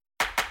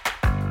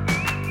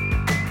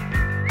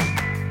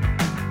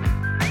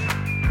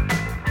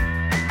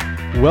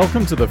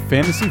Welcome to the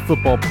Fantasy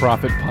Football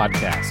Prophet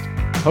Podcast,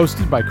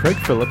 hosted by Craig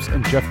Phillips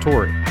and Jeff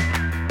Torrey.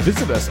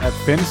 Visit us at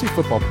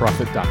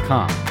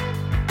fantasyfootballprophet.com.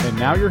 And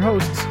now your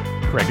hosts,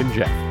 Craig and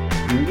Jeff.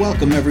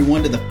 Welcome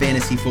everyone to the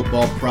Fantasy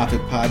Football Prophet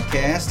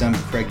Podcast. I'm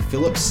Craig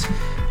Phillips,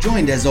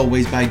 joined as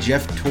always by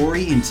Jeff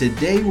Torrey, and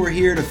today we're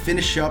here to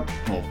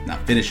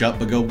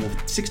go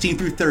 16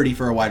 through 30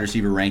 for our wide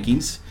receiver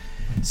rankings.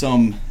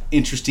 Some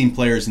interesting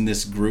players in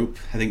this group.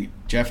 I think,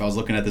 Jeff, I was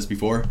looking at this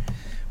before.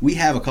 We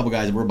have a couple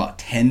guys that we're about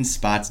 10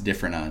 spots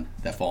different on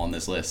that fall on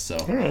this list. So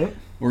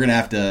we're going to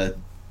have to...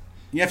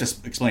 You have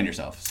to explain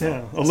yourself. So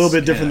yeah, a little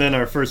bit different than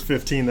our first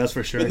 15, that's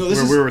for sure. No,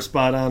 we were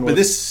spot on. But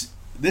this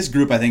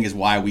group, I think, is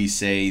why we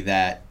say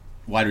that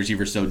wide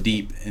receiver is so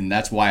deep, and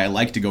that's why I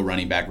like to go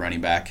running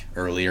back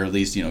early, or at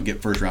least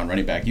get first round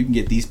running back. You can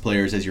get these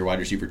players as your wide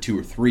receiver 2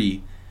 or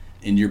 3,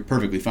 and you're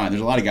perfectly fine.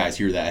 There's a lot of guys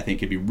here that I think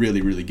could be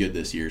really, really good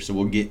this year. So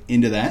we'll get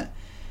into that.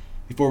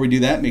 Before we do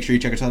that, make sure you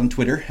check us out on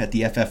Twitter at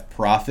the FF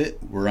Prophet.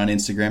 We're on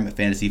Instagram at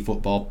Fantasy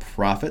Football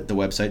Prophet. The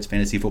website's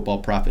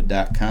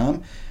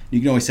fantasyfootballprophet.com. You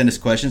can always send us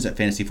questions at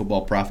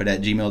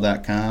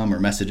fantasyfootballprophet@gmail.com or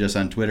message us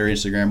on Twitter,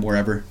 Instagram,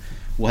 wherever.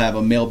 We'll have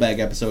a mailbag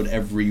episode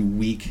every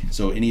week,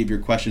 so any of your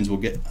questions we'll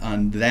get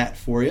on that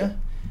for you.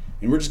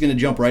 And we're just going to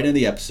jump right into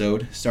the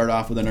episode. Start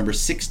off with a number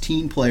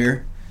 16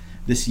 player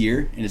this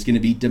year, and it's going to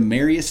be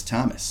Demaryius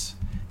Thomas.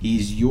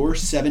 He's your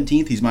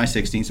 17th. He's my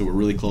 16th, so we're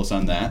really close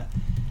on that.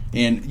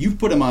 And you've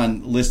put him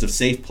on list of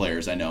safe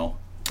players, I know,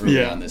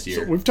 early on this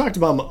year. So we've talked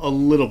about him a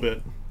little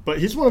bit, but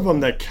he's one of them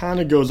that kind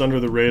of goes under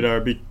the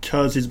radar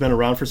because he's been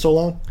around for so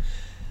long.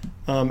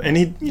 And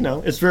he,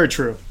 it's very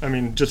true. I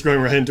mean, just going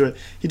right into it,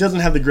 he doesn't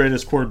have the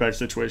greatest quarterback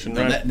situation,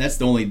 right? No, that's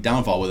the only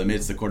downfall with him.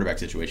 It's the quarterback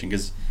situation.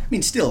 Because,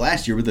 still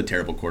last year with a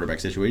terrible quarterback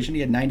situation, he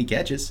had 90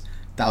 catches,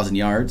 1,000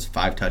 yards,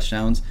 5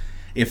 touchdowns.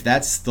 If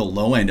that's the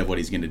low end of what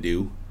he's going to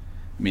do,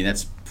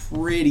 that's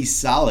pretty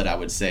solid, I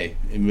would say,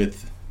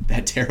 with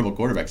that terrible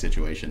quarterback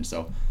situation.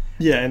 So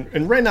yeah,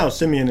 and right now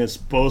Simeon is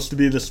supposed to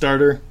be the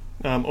starter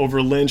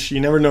over Lynch. You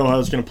never know how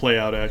it's going to play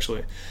out,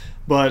 actually.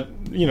 But,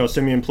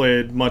 Simeon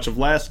played much of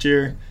last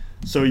year,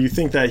 so you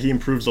think that he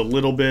improves a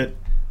little bit.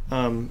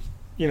 But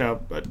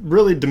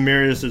really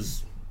Demaryius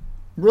is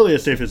really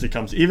as safe as it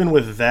comes. Even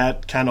with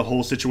that kind of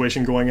whole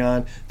situation going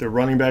on, their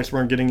running backs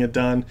weren't getting it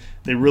done.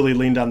 They really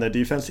leaned on that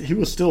defense. He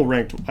was still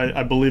ranked,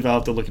 I believe I'll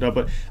have to look it up,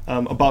 but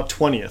about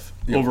 20th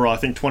overall. I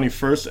think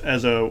 21st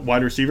as a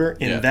wide receiver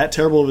in that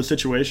terrible of a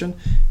situation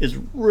is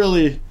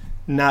really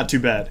not too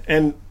bad.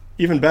 And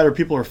even better,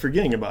 people are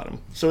forgetting about him.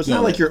 So it's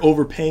not like you're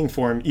overpaying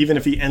for him, even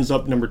if he ends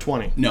up number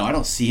 20. No, I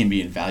don't see him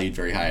being valued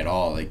very high at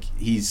all. Like,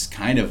 he's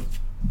kind of...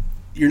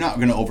 You're not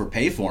going to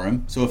overpay for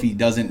him. So if he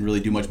doesn't really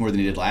do much more than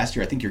he did last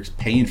year, I think you're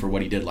paying for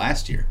what he did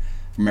last year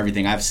from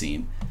everything I've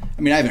seen.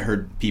 I haven't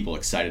heard people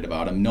excited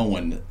about him. No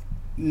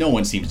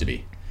one seems to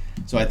be.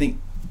 So I think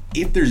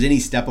if there's any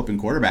step up in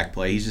quarterback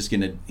play, he's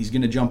going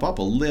to jump up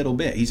a little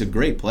bit. He's a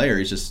great player.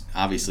 He's just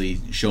obviously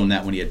shown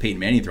that when he had Peyton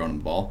Manning throwing him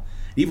the ball.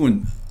 Even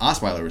when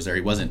Osweiler was there,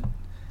 he wasn't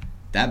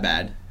that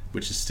bad,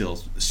 which is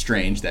still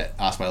strange that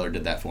Osweiler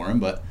did that for him.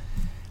 But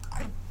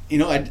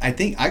I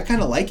think I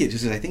kind of like it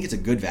just because I think it's a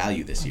good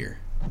value this year.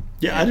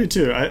 Yeah, I do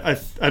too. I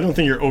don't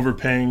think you're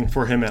overpaying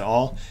for him at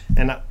all.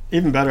 And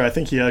even better, I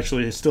think he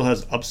actually still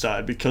has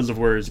upside because of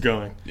where he's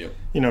going.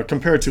 Yep.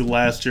 Compared to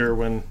last year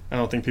when I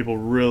don't think people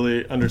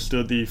really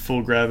understood the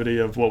full gravity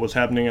of what was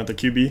happening at the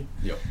QB.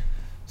 Yep.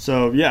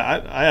 So, yeah,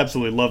 I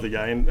absolutely love the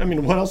guy.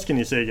 And, what else can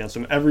you say against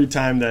him? Every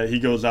time that he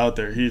goes out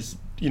there, he's,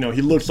 he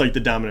looks like the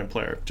dominant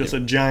player. Just a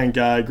giant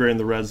guy, great in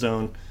the red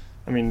zone.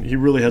 He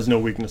really has no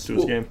weakness to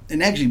his game.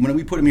 And actually, when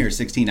we put him here at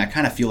 16, I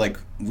kind of feel like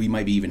we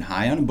might be even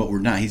high on him, but we're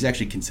not. He's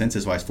actually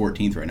consensus-wise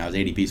 14th right now. His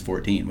ADP's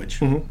 14,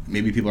 which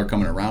maybe people are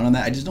coming around on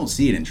that. I just don't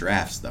see it in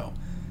drafts, though.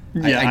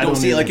 Yeah, I don't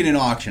see it like in an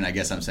auction, I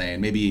guess I'm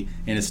saying. Maybe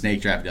in a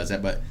snake draft does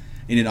that, but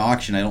in an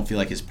auction, I don't feel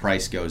like his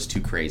price goes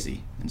too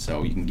crazy. And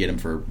so you can get him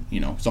for,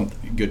 some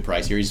good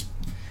price here.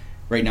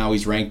 Right now,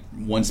 he's ranked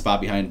one spot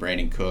behind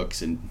Brandon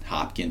Cooks and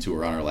Hopkins, who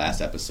were on our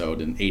last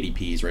episode, and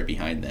ADP's right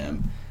behind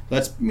them.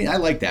 I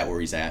like that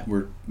where he's at.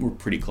 We're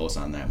pretty close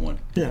on that one.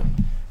 Yeah.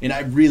 And I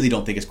really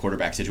don't think his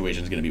quarterback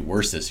situation is going to be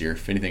worse this year.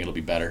 If anything, it'll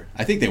be better.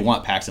 I think they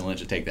want Paxton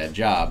Lynch to take that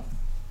job.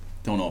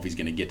 Don't know if he's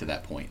going to get to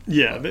that point.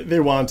 Yeah, they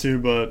want to,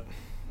 but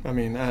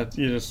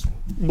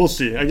we'll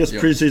see. I guess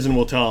preseason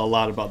will tell a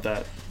lot about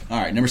that. All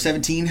right, number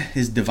 17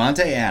 is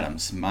Davante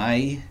Adams,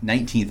 my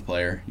 19th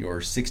player, your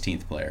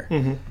 16th player.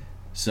 Mm-hmm.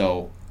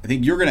 So I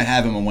think you're going to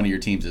have him on one of your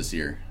teams this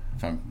year.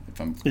 If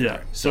I'm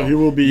correct. So he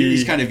will be.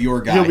 He's kind of your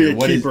guy. He'll be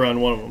a keeper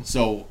on one of them.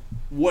 So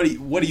what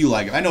do you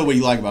like? I know what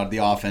you like about the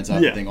offense. I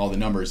think all the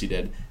numbers he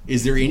did.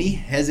 Is there any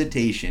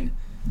hesitation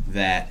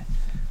that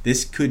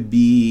this could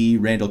be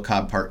Randall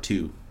Cobb Part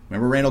 2?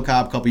 Remember Randall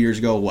Cobb a couple years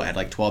ago? Had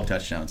like 12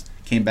 touchdowns.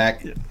 Came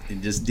back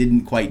and just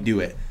didn't quite do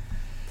it.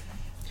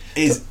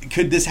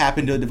 Could this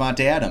happen to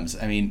Davante Adams?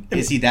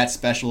 Is he that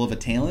special of a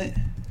talent?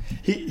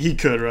 He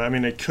could, right?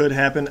 It could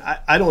happen.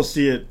 I don't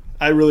see it.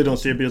 I really don't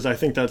see it because I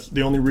think that's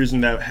the only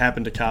reason that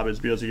happened to Cobb is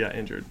because he got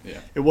injured.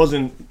 Yeah. It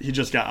wasn't he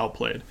just got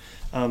outplayed.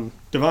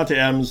 Davante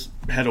Adams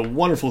had a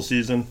wonderful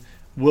season.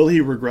 Will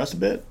he regress a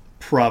bit?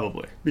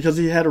 Probably, because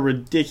he had a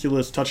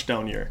ridiculous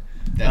touchdown year.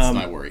 That's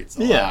my worry. It's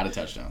a lot of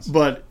touchdowns.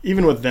 But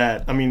even with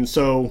that, I mean,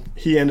 so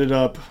he ended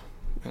up,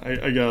 I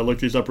got to look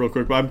these up real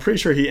quick, but I'm pretty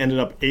sure he ended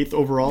up 8th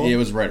overall It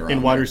was right around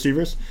in wide there.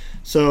 receivers.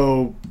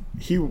 So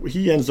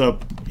he ends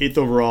up 8th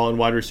overall in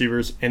wide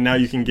receivers, and now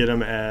you can get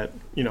him at,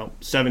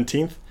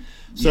 17th.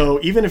 So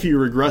even if he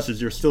regresses,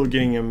 you're still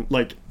getting him,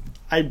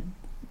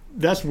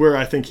 that's where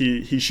I think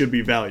he should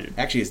be valued.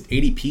 Actually, his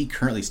ADP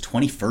currently is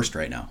 21st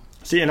right now.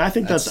 See, and I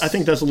think that's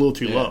a little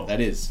too low.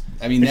 That is.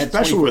 I mean, that's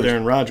especially with 21st.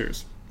 Aaron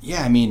Rodgers.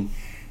 Yeah, I mean,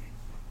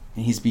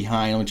 he's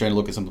behind. I'm trying to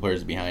look at some of the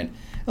players behind,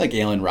 like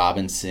Allen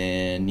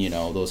Robinson.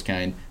 Those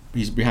kind.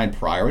 He's behind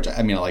Pryor, which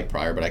I like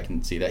Pryor, but I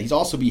can see that he's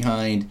also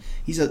behind.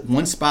 He's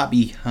one spot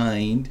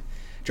behind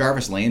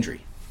Jarvis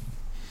Landry.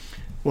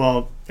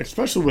 Well,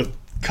 especially with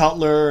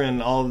Cutler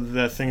and all of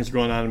the things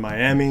going on in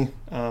Miami,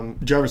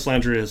 Jarvis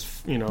Landry has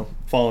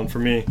fallen for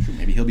me.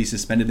 Maybe he'll be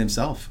suspended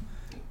himself.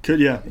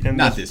 And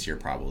Not this year,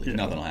 probably.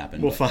 Nothing will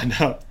happen. We'll find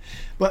out.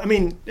 But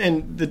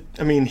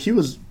he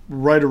was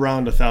right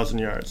around 1,000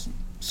 yards.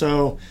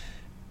 So,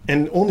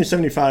 and only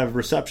 75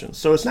 receptions.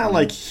 So it's not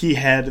like he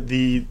had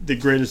the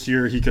greatest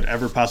year he could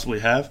ever possibly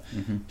have.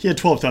 Mm-hmm. He had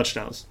 12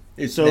 touchdowns.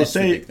 So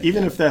say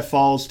even if that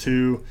falls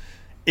to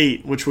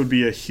 8, which would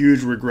be a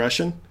huge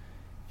regression,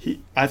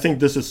 I think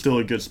this is still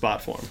a good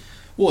spot for him.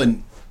 Well,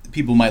 and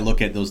people might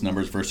look at those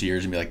numbers first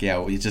years and be like, yeah,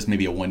 well, it's just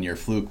maybe a one-year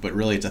fluke, but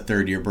really it's a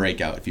third-year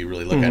breakout if you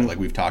really look at it. Like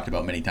we've talked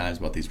about many times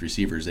about these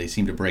receivers. They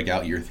seem to break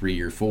out year 3,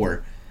 year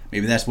 4.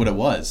 Maybe that's what it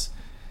was,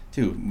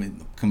 too.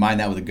 Combine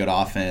that with a good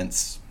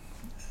offense.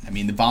 I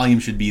mean, the volume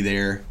should be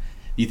there.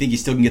 Do you think you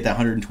still can get that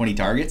 120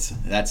 targets?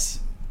 That's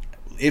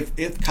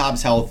if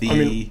Cobb's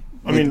healthy,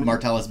 with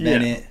Martellus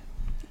Bennett.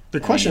 The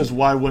question is,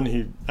 why wouldn't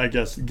he, I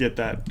guess, get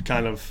that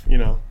kind of,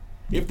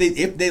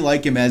 If they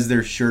like him as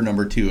their sure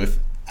number 2,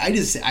 I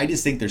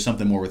just think there's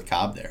something more with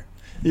Cobb there.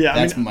 Yeah,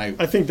 I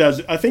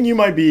think you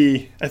might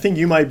be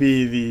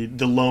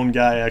the lone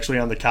guy actually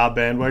on the Cobb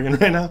bandwagon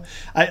right now.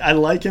 I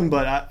like him,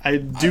 but I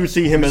do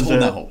see him as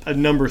a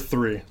number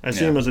 3. I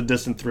see him as a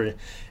distant 3.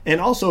 And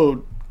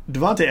also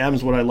Davante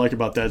Adams, what I like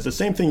about that is the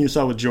same thing you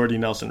saw with Jordy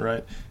Nelson,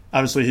 right?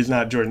 Obviously he's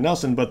not Jordy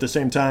Nelson, but at the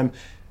same time,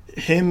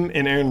 him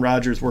and Aaron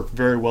Rodgers work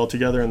very well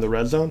together in the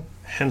red zone.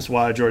 Hence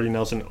why Jordy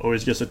Nelson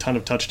always gets a ton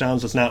of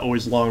touchdowns. It's not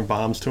always long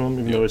bombs to him,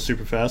 even though he's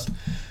super fast.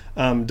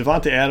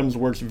 Davante Adams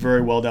works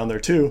very well down there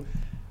too.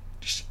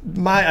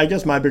 I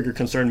guess my bigger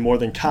concern more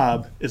than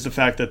Cobb is the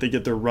fact that they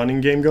get their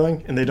running game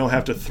going and they don't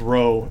have to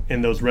throw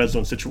in those red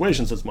zone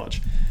situations as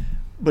much.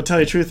 But tell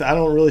you the truth, I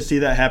don't really see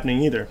that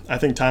happening either. I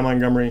think Ty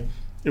Montgomery,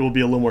 it will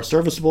be a little more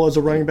serviceable as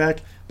a running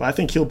back, but I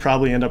think he'll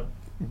probably end up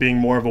being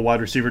more of a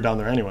wide receiver down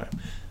there anyway.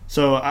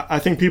 So I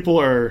think people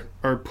are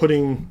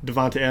putting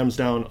Davante Adams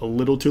down a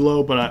little too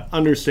low, but I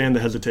understand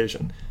the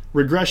hesitation.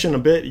 Regression a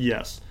bit,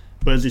 yes.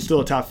 But is he still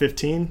a top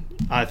 15?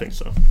 I think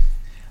so.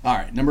 All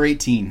right, number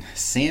 18,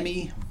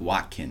 Sammy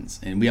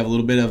Watkins. And we have a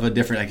little bit of a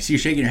different... I see you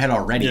shaking your head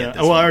already at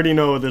this I one. already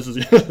know this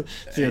is going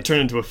to turn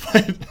into a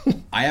fight.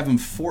 I have him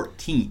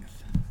 14th.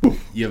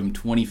 You have him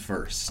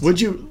 21st. Would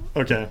you...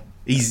 Okay.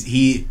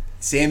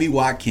 Sammy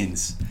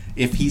Watkins,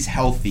 if he's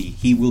healthy,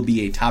 he will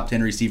be a top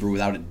 10 receiver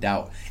without a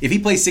doubt. If he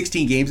plays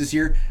 16 games this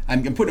year,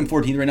 I'm putting him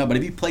 14th right now, but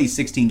if he plays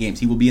 16 games,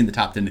 he will be in the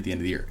top 10 at the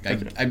end of the year.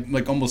 Okay. I'm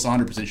almost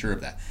 100% sure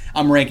of that.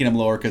 I'm ranking him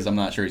lower because I'm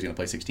not sure he's going to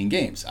play 16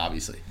 games,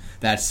 obviously.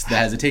 That's the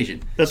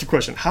hesitation. That's the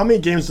question. How many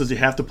games does he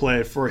have to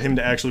play for him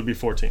to actually be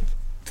 14th?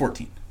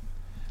 14.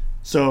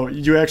 So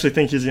you actually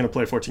think he's going to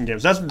play 14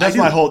 games? That's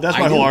my whole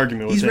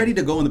argument with He's him. ready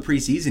to go in the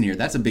preseason here.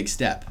 That's a big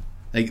step.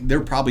 Like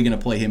they're probably going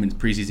to play him in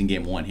preseason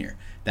game 1 here.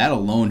 That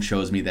alone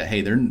shows me that, hey,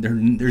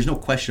 there's no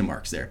question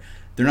marks there.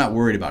 They're not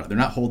worried about it. They're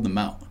not holding them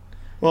out.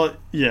 Well,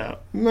 yeah.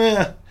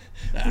 So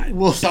I'm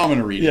going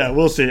to read it. Yeah,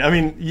 we'll see. I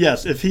mean,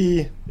 yes, if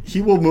he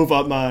will move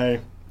up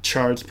my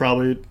charts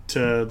probably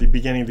to the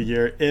beginning of the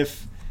year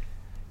if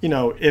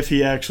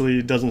he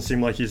actually doesn't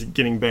seem like he's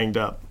getting banged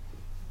up.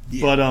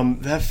 Yeah.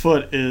 But that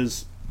foot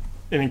is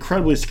an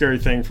incredibly scary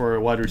thing for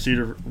a wide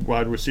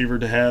receiver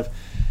to have.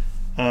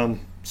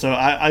 So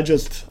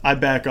I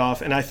back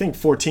off, and I think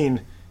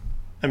 14.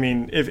 I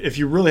mean, if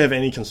you really have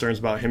any concerns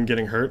about him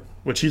getting hurt,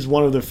 which he's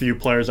one of the few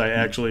players I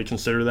actually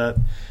consider that,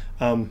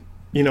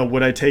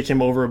 would I take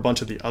him over a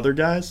bunch of the other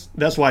guys?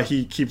 That's why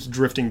he keeps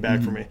drifting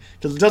back for me.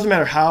 Because it doesn't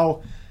matter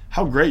how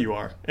great you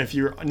are. If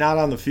you're not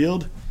on the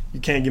field, you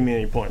can't give me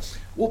any points.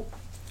 Well,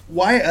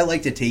 why I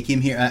like to take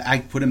him here, I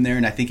put him there,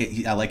 and I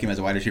think I like him as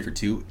a wide receiver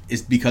too,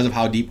 is because of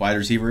how deep wide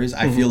receiver is.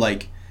 I feel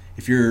like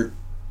if you're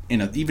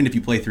even if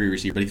you play 3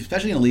 receivers, but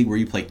especially in a league where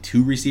you play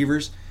 2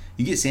 receivers,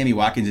 you get Sammy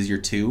Watkins as your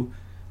 2,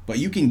 but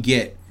you can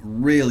get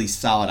really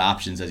solid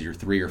options as your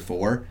 3 or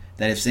 4.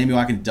 That if Sammy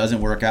Watkins doesn't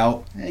work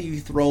out, you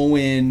throw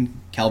in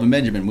Kelvin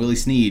Benjamin, Willie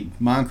Snead,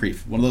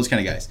 Moncrief, one of those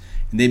kind of guys,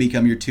 and they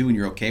become your 2 and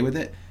you're okay with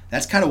it.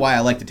 That's kind of why I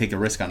like to take the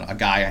risk on a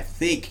guy I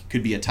think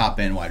could be a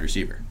top-end wide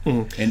receiver.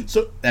 And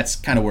so that's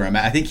kind of where I'm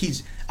at. I think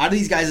he's, out of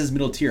these guys in his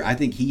middle tier, I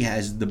think he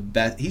has the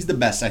best, he's the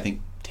best, I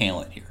think,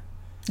 talent here.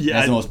 Yeah,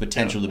 has the most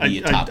potential to be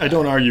a top guy. I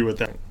don't argue with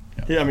that.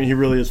 Yeah, I mean, he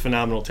really is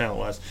phenomenal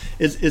talent-wise.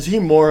 Is he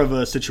more of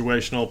a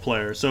situational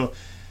player? So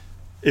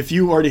if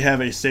you already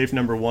have a safe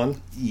number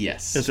one,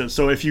 yes.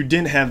 So if you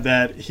didn't have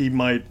that, he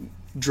might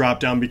drop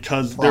down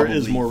because there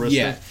is more risk.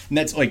 Yeah, and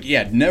that's I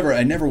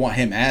never want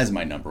him as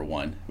my number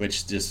one,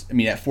 which just, I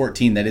mean, at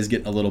 14, that is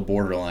getting a little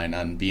borderline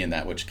on being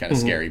that, which is kind of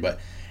scary, but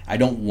I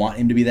don't want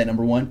him to be that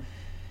number one.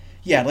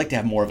 Yeah, I'd like to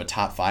have more of a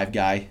top 5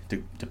 guy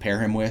to pair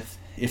him with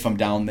if I'm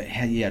down.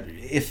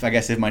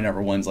 If my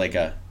number one's like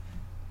a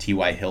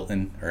T.Y.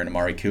 Hilton or an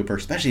Amari Cooper,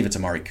 especially if it's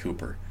Amari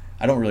Cooper.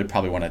 I don't really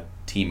probably want to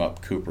team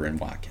up Cooper and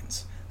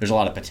Watkins. There's a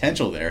lot of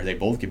potential there. They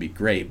both could be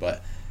great,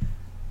 but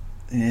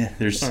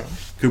Cooper's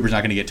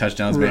not going to get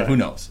touchdowns, but who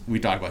knows? We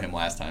talked about him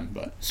last time,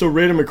 but so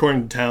rate him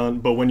according to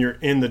talent. But when you're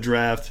in the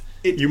draft,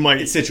 it's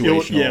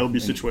situational. It'll be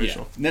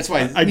situational. And that's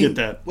why I get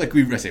that. Like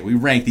we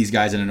rank these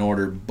guys in an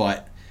order,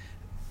 but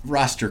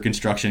roster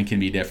construction can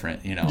be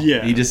different.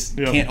 You just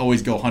can't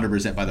always go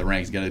 100% by the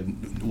ranks. You got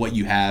to what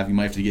you have. You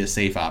might have to get a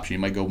safe option. You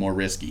might go more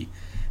risky.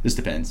 This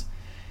depends.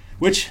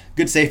 Which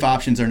good safe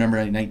options are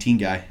number 19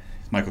 guy,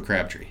 Michael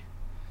Crabtree.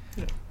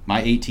 Yeah.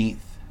 My 18th.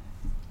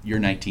 Your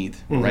 19th,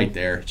 right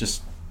there.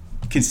 Just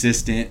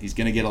consistent. He's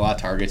going to get a lot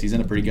of targets. He's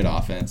in a pretty good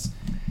offense.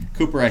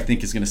 Cooper, I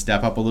think, is going to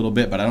step up a little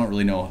bit, but I don't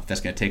really know if that's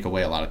going to take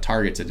away a lot of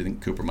targets. I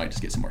think Cooper might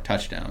just get some more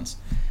touchdowns.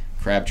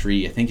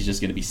 Crabtree, I think he's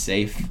just going to be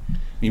safe. I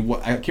mean,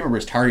 I can't remember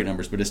his target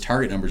numbers, but his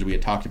target numbers, we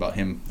had talked about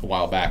him a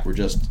while back, were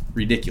just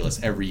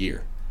ridiculous every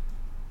year.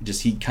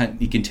 He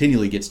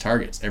continually gets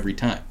targets every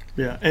time.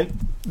 Yeah, and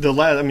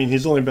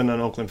he's only been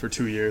on Oakland for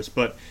 2 years,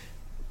 but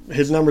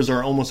his numbers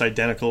are almost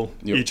identical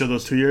each of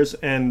those 2 years,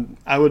 and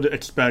I would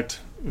expect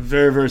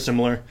very, very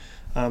similar.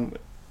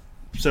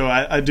 So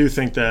I do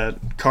think that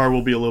Carr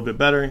will be a little bit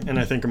better, and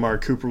I think Amari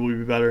Cooper will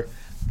be better,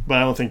 but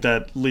I don't think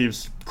that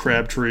leaves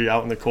Crabtree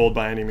out in the cold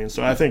by any means.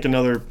 So I think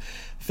another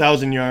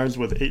 1,000 yards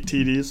with 8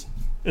 TDs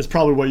is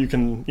probably what you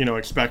can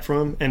expect from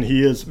him, and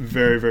he is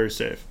very, very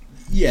safe.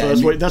 Yeah,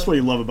 so that's what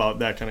you love about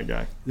that kind of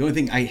guy. The only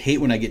thing I hate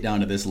when I get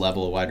down to this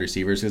level of wide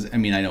receivers, because I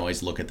know I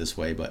always look at this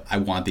way, but I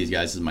want these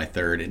guys as my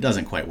third. It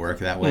doesn't quite work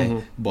that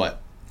way,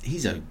 but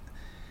I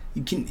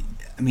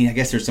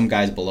guess there's some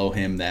guys below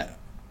him that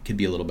could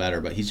be a little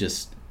better, but he's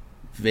just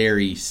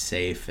very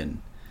safe,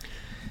 and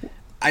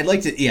I'd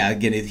like to. Yeah,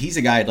 again, he's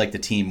a guy I'd like to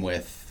team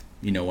with.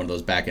 One of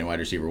those back end wide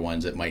receiver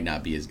ones that might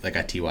not be as like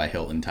a T.Y.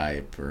 Hilton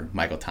type or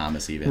Michael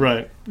Thomas even.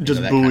 Right,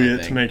 just buoy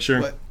it to make sure.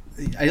 But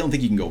I don't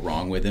think you can go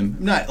wrong with him.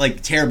 I'm not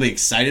terribly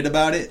excited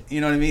about it. You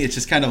know what I mean? It's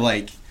just kind of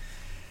like.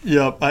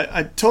 Yep,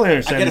 I totally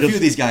understand. I get a few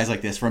of these guys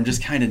like this where I'm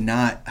just kind of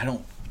not.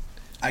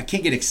 I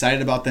can't get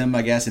excited about them,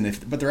 I guess,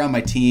 but they're on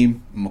my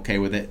team. I'm okay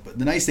with it. But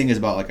the nice thing is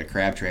about like a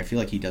Crabtree, I feel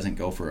like he doesn't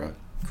go for a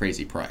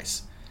crazy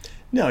price.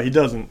 No, he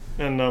doesn't,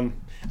 and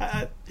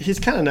he's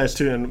kind of nice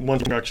too. In one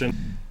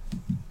direction,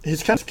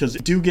 he's kind of because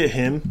do get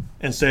him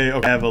and say,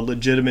 okay, I have a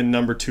legitimate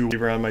number 2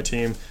 receiver on my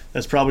team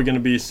that's probably going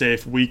to be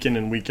safe week in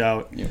and week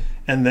out. Yep.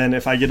 And then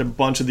if I get a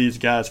bunch of these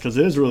guys, because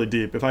it is really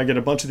deep, if I get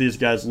a bunch of these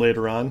guys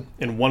later on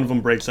and one of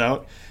them breaks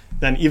out,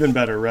 then even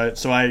better, right?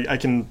 So I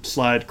can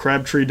slide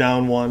Crabtree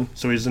down 1,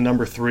 so he's the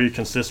number 3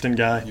 consistent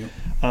guy.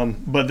 Yep.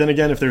 But then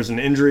again, if there's an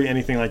injury,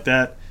 anything like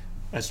that,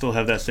 I still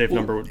have that safe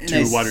number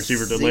 2 wide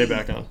receiver to lay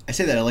back on. I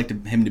say that I like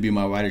him to be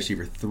my wide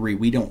receiver 3.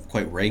 We don't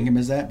quite rank him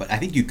as that, but I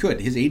think you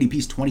could. His ADP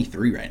is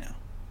 23 right now.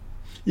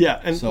 Yeah,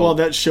 and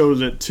that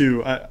shows it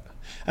too.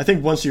 I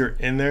think once you're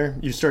in there,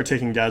 you start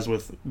taking guys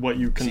with what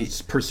you can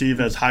perceive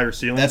as higher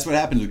ceilings. That's what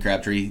happens with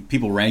Crabtree.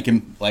 People rank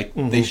him like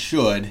they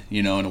should,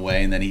 in a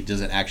way, and then he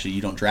doesn't actually.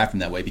 You don't draft him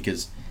that way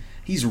because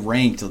he's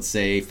ranked, let's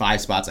say,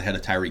 5 spots ahead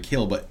of Tyreek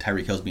Hill, but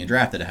Tyreek Hill's being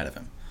drafted ahead of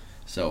him.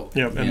 So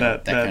and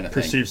that kind of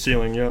perceived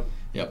ceiling.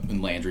 Yep,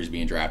 and Landry's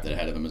being drafted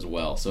ahead of him as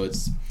well. So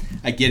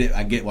I get it.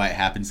 I get why it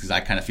happens because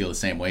I kind of feel the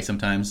same way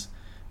sometimes.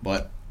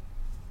 But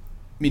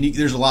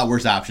there's a lot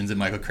worse options than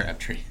Michael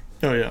Crabtree.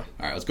 Oh, yeah.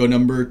 All right, let's go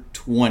number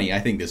 20. I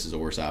think this is a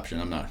worse option.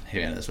 I'm not a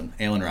fan of this one.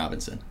 Allen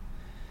Robinson.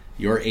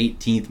 Your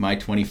 18th, my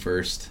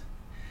 21st.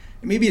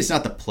 Maybe it's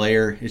not the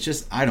player. It's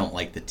just I don't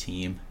like the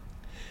team.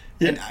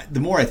 Yeah. And the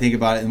more I think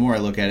about it, the more I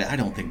look at it, I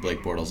don't think Blake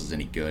Bortles is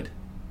any good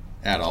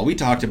at all. We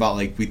talked about,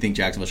 we think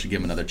Jacksonville should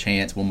give him another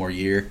chance, one more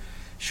year.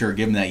 Sure,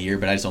 give him that year,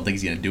 but I just don't think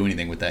he's going to do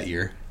anything with that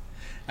year.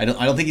 I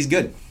don't think he's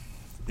good.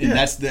 And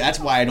that's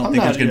why I don't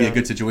think there's going to be a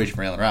good situation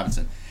for Allen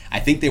Robinson. I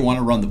think they want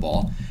to run the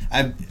ball.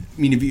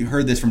 If you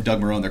heard this from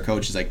Doug Marrone, their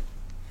coach, is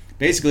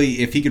basically,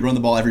 if he could run the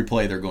ball every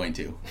play, they're going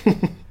to.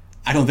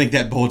 I don't think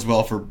that bodes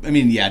well for.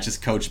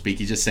 Just coach speak.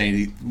 He's just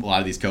saying a lot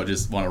of these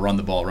coaches want to run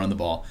the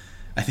ball.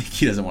 I think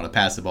he doesn't want to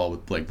pass the ball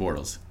with Blake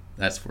Bortles.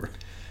 That's for.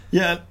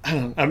 Yeah,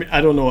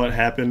 I don't know what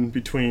happened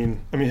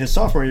between. His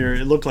sophomore year,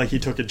 it looked like he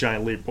took a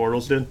giant leap.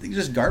 Bortles did. I think it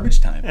was just garbage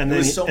time. And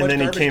then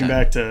he came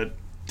back to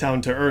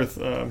down to earth.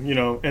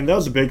 And that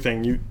was a big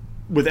thing.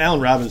 With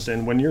Allen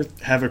Robinson, when you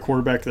have a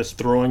quarterback that's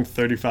throwing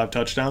 35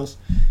 touchdowns,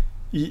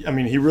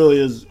 he really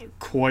is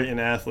quite an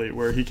athlete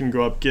where he can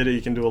go up, get it,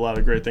 he can do a lot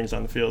of great things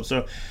on the field.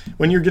 So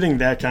when you're getting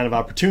that kind of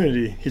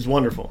opportunity, he's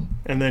wonderful.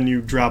 And then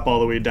you drop all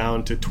the way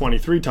down to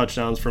 23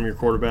 touchdowns from your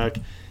quarterback,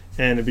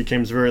 and it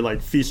becomes very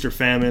like feast or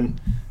famine.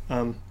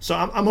 So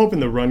I'm hoping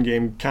the run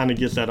game kind of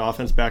gets that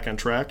offense back on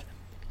track.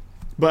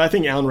 But I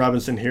think Allen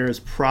Robinson here is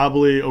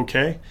probably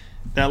okay.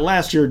 That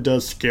last year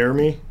does scare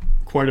me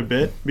quite a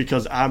bit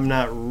because I'm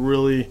not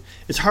really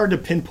 – it's hard to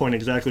pinpoint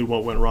exactly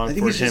what went wrong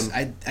for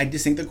him. I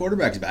just think the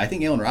quarterback's bad. I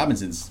think Allen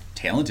Robinson's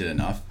talented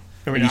enough.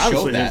 I mean, he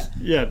showed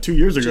that. 2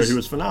 years ago he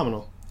was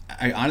phenomenal.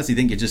 I honestly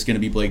think it's just going to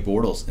be Blake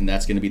Bortles, and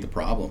that's going to be the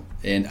problem.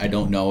 And I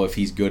don't know if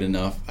he's good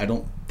enough. I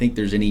don't think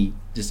there's any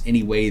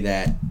way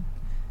that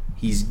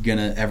he's going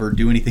to ever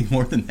do anything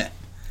more than that.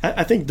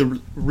 I think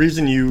the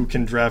reason you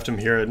can draft him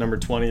here at number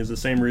 20 is the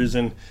same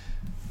reason –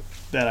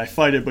 that I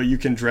fight it, but you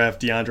can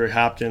draft DeAndre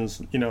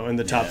Hopkins, in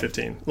the top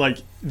 15. Like,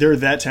 they're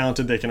that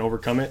talented, they can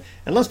overcome it.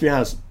 And let's be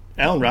honest,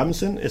 Allen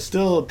Robinson is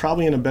still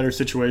probably in a better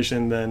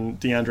situation than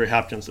DeAndre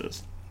Hopkins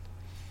is.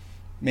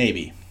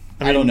 Maybe.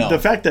 I don't know. The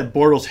fact that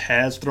Bortles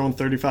has thrown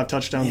 35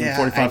 touchdowns and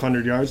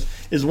 4,500 yards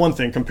is one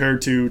thing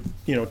compared to,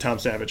 Tom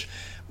Savage.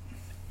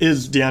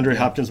 Is DeAndre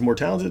Hopkins more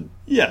talented?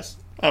 Yes,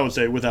 I would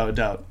say without a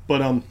doubt.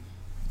 But,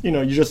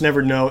 you just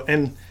never know.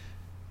 And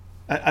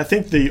I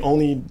think the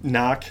only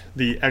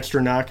the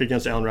extra knock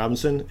against Allen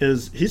Robinson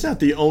is he's not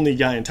the only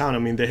guy in town. I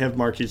mean, they have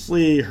Marquise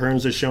Lee.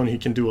 Hearns has shown he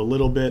can do a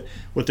little bit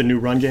with the new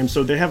run game.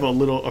 So they have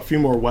a few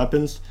more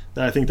weapons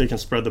that I think they can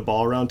spread the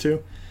ball around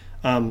to.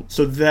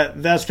 So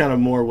that's kind of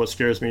more what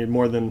scares me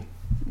more than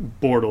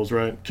Bortles,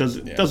 right? Because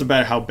it doesn't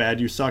matter how bad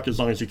you suck as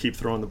long as you keep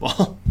throwing the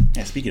ball.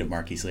 Yeah, speaking of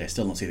Marquise Lee, I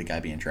still don't see the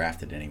guy being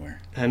drafted anywhere.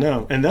 I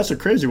know, and that's a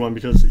crazy one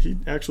because he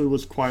actually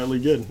was quietly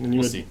good, and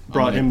you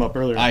brought him up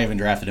earlier. I haven't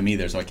drafted him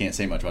either, so I can't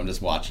say much, but I'm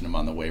just watching him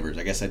on the waivers.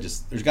 I guess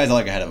there's guys I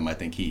like ahead of him. I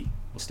think he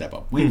will step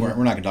up. We're not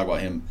going to talk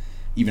about him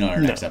even on our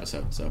next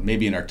episode, so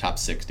maybe in our top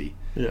 60.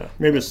 Yeah,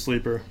 maybe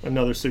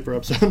another sleeper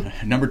episode.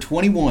 Number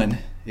 21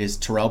 is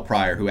Terrell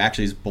Pryor, who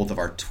actually is both of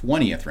our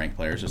 20th ranked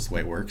players. That's the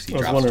way it works. He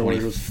drops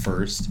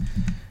 21st.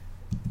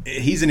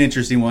 He's an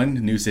interesting one,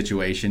 new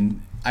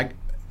situation. I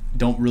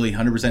don't really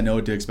 100% know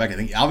what to expect. I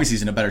think obviously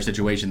he's in a better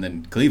situation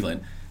than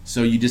Cleveland,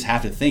 so you just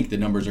have to think the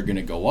numbers are going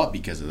to go up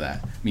because of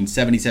that. I mean,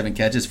 77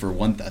 catches for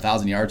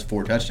 1,000 yards,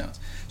 4 touchdowns.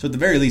 So at the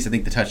very least, I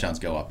think the touchdowns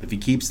go up. If he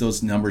keeps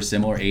those numbers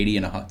similar, 80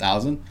 and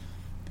 1,000,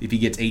 if he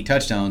gets 8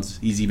 touchdowns,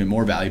 he's even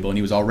more valuable, and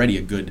he was already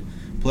a good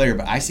player.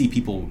 But I see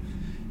people,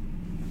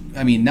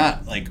 I mean,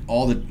 not a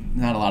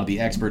lot of the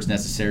experts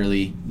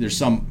necessarily. There's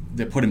some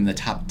that put him in the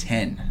top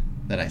 10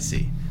 that I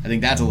see. I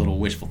think that's a little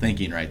wishful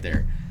thinking right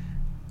there.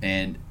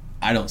 And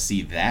I don't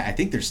see that. I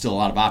think there's still a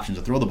lot of options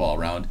to throw the ball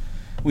around.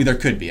 Well, there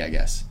could be, I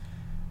guess.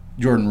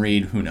 Jordan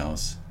Reed, who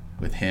knows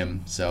with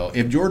him. So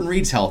if Jordan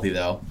Reed's healthy,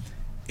 though,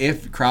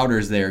 if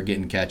Crowder's there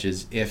getting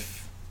catches,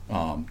 if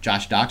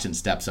Josh Doctson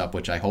steps up,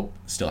 which I hope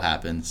still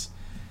happens,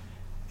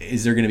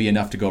 is there going to be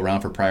enough to go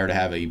around for Pryor to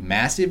have a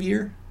massive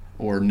year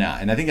or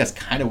not? And I think that's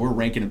kind of, we're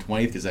ranking him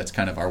 20th because that's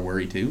kind of our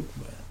worry too.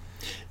 But.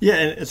 Yeah,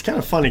 and it's kind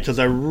of funny because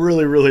I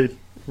really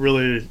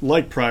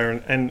like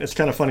Pryor, and it's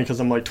kind of funny because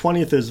I'm like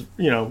 20th is,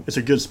 it's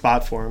a good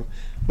spot for him.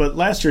 But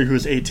last year he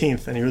was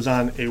 18th, and he was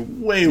on a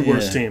way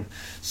worse team.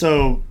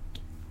 So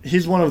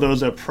he's one of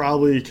those that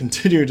probably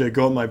continue to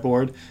go up my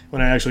board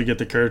when I actually get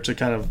the courage to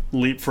kind of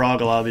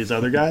leapfrog a lot of these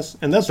other guys.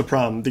 And that's the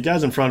problem. The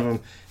guys in front of him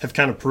have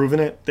kind of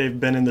proven it. They've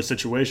been in this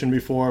situation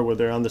before where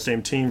they're on the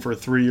same team for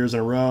 3 years in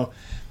a row.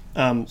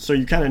 So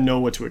you kind of know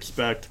what to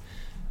expect.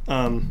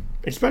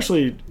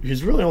 Especially,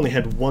 he's really only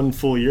had 1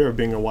 full year of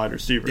being a wide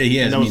receiver. Yeah, he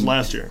has. And that was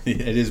last year. It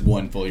is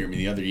 1 full year. I mean,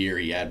 the other year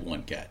he had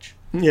 1 catch.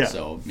 Yeah.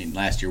 So, I mean,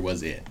 last year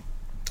was it.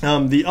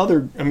 The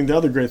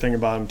other great thing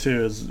about him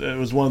too is it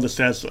was one of the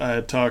stats I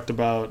had talked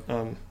about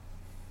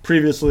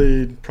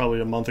previously,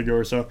 probably a month ago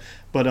or so.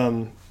 But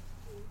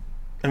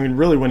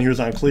really, when he was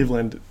on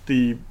Cleveland,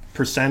 the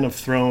percent of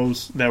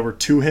throws that were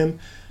to him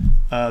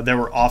that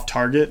were off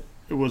target,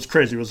 it was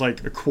crazy. It was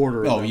like a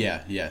quarter. Oh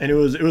yeah. And it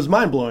was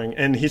mind blowing,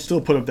 and he still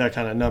put up that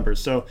kind of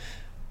numbers. So,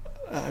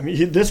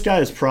 this guy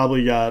has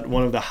probably got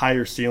one of the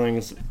higher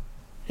ceilings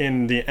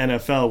in the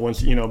NFL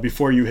once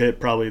before you hit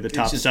probably the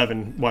top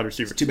 7 wide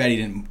receivers. It's too bad he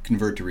didn't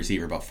convert to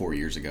receiver about 4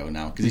 years ago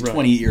now because he's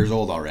 28 years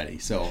old already.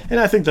 So, and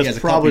I think that's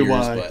probably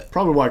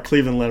why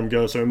Cleveland let him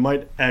go. So it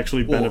might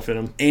actually benefit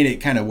him. And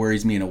it kind of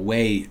worries me in a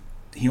way.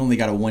 He only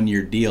got a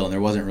 1-year deal, and there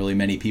wasn't really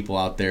many people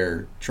out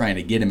there trying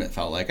to get him. It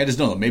felt like I just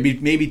don't know.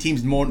 Maybe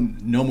teams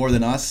know more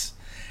than us.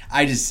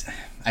 I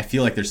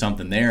feel like there's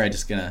something there. I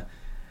just gonna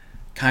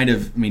kind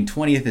of.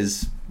 20th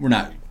is, we're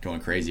not going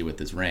crazy with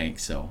this rank,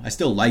 so I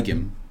still like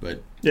him.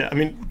 But yeah,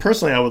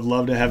 personally, I would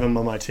love to have him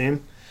on my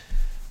team.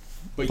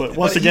 But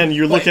once again,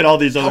 you look at all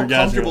these other guys.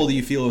 How comfortable do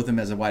you feel with him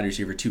as a wide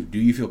receiver too? Do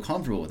you feel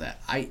comfortable with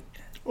that?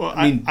 Well,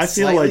 I feel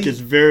slightly, like it's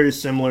very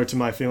similar to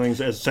my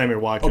feelings as Sammy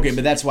Watkins. Okay,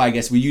 but that's why I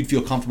guess you'd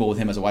feel comfortable with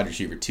him as a wide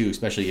receiver too,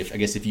 especially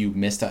if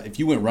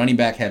you went running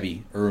back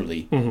heavy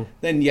early,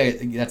 then yeah,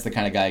 that's the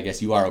kind of guy I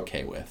guess you are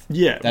okay with.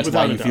 Yeah, that's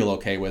why you feel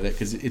okay with it,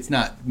 because it's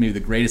not maybe the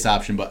greatest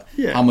option, but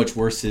how much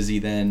worse is he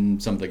than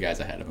some of the guys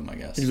ahead of him, I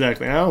guess.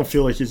 Exactly. I don't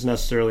feel like he's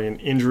necessarily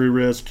an injury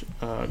risk.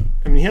 I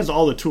mean, he has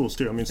all the tools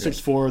too. I mean,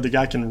 6'4", the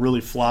guy can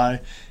really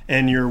fly,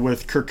 and you're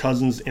with Kirk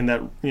Cousins in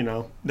that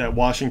that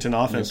Washington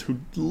offense who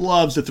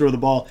loves to throw the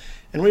ball.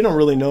 And we don't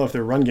really know if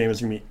their run game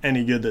is going to be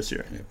any good this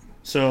year. Yeah.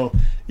 So,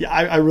 yeah,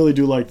 I really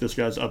do like this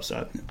guy's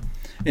upside.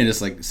 And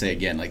just say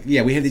again, we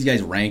have these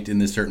guys ranked in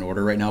this certain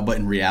order right now, but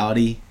in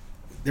reality,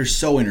 they're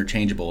so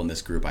interchangeable in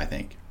this group, I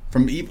think.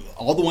 From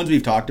all the ones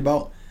we've talked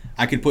about,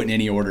 I could put in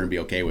any order and be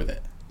okay with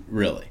it,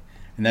 really.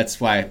 And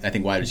that's why I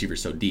think wide receiver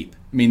is so deep.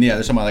 I mean, yeah,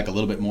 there's some I like a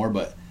little bit more,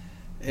 but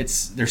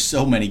there's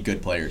so many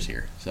good players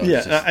here. So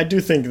yeah, I do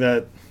think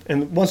that.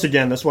 And once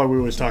again, that's why we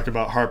always talk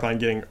about harp on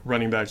getting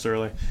running backs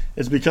early.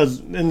 It's because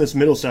in this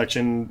middle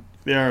section,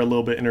 they are a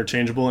little bit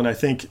interchangeable, and I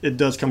think it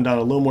does come down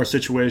to a little more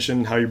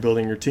situation, how you're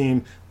building your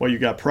team, what you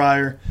got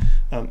prior,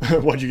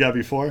 what you got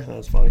before. That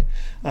was funny.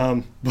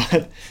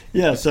 But,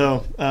 yeah,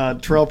 so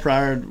Terrell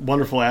Pryor,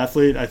 wonderful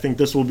athlete. I think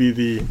this will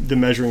be the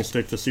measuring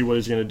stick to see what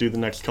he's going to do the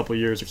next couple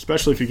of years,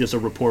 especially if he gets a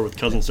rapport with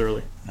Cousins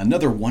early.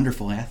 Another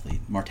wonderful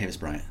athlete, Martavis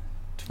Bryant,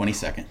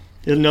 22nd.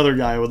 Another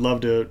guy I would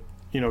love to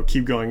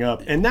keep going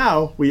up. And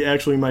now we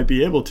actually might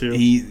be able to.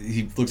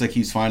 He looks like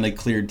he's finally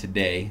cleared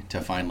today to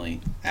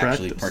finally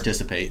actually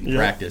participate in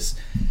practice.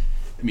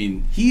 I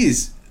mean,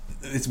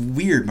 it's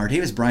weird.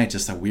 Martavis Bryant's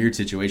just a weird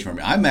situation for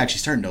me. I'm actually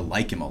starting to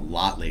like him a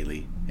lot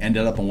lately.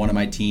 Ended up on one of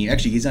my teams.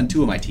 Actually, he's on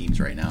two of my teams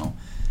right now.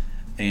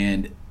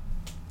 And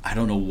I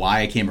don't know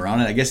why I came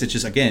around it. I guess it's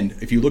just, again,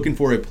 if you're looking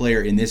for a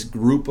player in this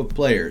group of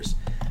players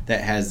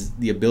that has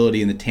the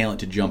ability and the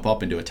talent to jump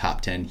up into a top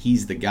 10,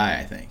 he's the guy,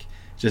 I think.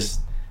 Just...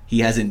 he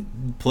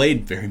hasn't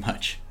played very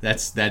much.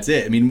 That's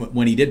it. I mean,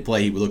 when he did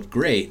play, he looked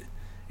great,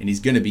 and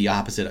he's going to be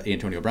opposite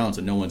Antonio Brown,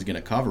 so no one's going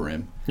to cover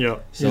him. Yeah,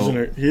 he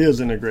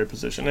is in a great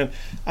position. And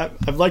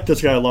I've liked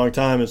this guy a long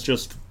time. It's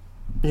just,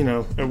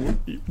 I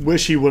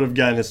wish he would have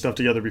gotten his stuff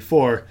together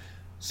before,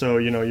 so,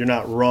 you're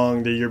not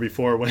wrong the year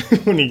before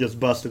when he gets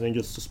busted and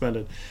gets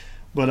suspended.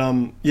 But,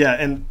 yeah,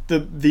 and the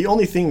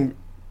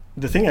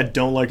thing I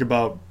don't like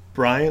about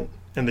Bryant,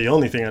 and the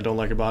only thing I don't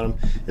like about him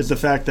is the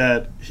fact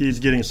that he's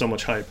getting so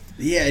much hype.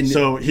 Yeah,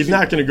 so he's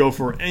not going to go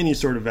for any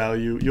sort of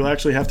value. You'll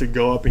actually have to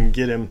go up and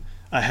get him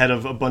ahead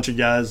of a bunch of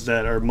guys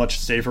that are much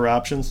safer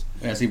options.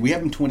 Yeah, see, we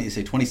have him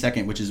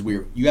 22nd, which is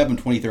weird. You have him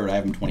 23rd, I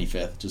have him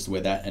 25th, just the way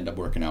that ended up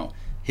working out.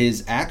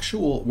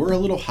 We're a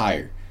little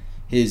higher.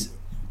 His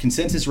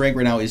consensus rank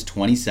right now is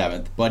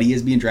 27th, but he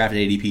is being drafted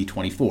ADP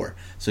 24.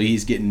 So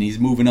he's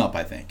moving up,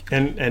 I think.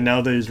 And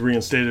now that he's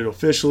reinstated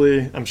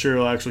officially, I'm sure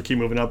he'll actually keep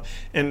moving up.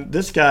 And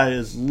this guy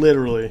is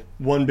literally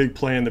one big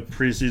play in the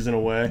preseason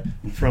away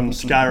from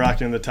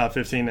skyrocketing in the top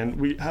 15.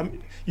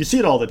 And you see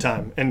it all the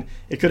time. And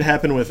it could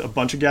happen with a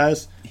bunch of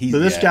guys. But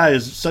this guy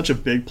is such a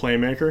big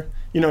playmaker.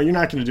 You're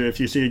not going to do it if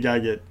you see a guy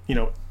get,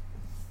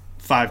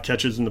 5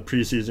 catches in the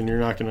preseason, you're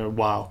not going to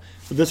wow.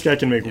 But this guy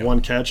can make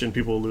one catch and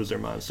people will lose their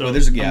minds. So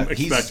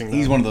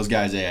he's one of those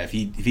guys. Yeah, if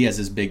he has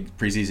this big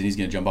preseason, he's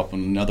going to jump up on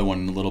another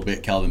one in a little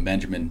bit. Kelvin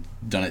Benjamin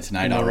done it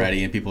tonight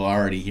already, and people are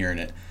already hearing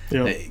it.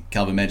 Yep.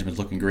 Kelvin Benjamin's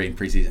looking great in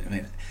preseason. I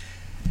mean,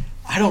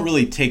 I don't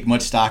really take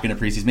much stock into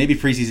preseason. Maybe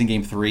preseason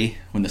game 3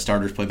 when the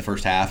starters play the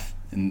first half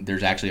and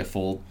there's actually a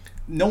full.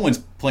 No one's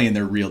playing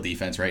their real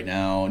defense right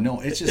now. No,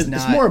 it's just not.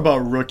 It's more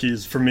about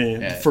rookies for me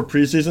for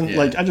preseason.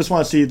 Yeah. I just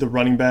want to see the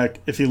running back,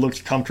 if he looks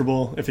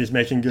comfortable, if he's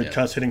making good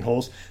cuts, hitting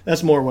holes.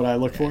 That's more what I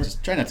look for.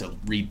 Just try not to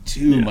read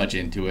too much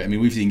into it. I mean,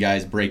 we've seen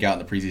guys break out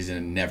in the preseason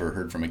and never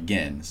heard from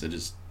again. So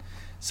just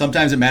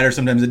sometimes it matters,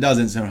 sometimes it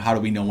doesn't. So how do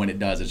we know when it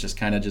does? It's just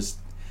kind of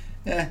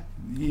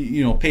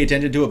pay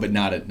attention to it, but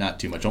not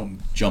too much. Don't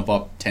jump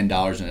up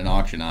 $10 in an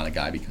auction on a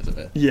guy because of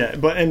it. Yeah,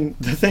 and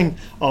the thing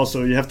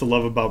also you have to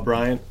love about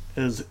Bryant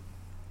is,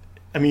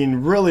 I mean,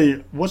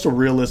 really, what's a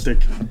realistic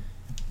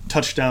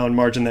touchdown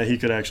margin that he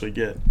could actually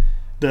get?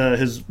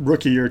 His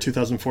rookie year,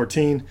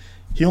 2014,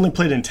 he only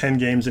played in 10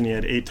 games and he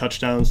had 8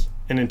 touchdowns.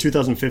 And in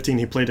 2015,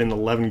 he played in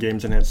 11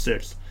 games and had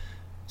 6.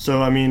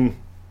 So, I mean,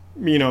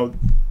 they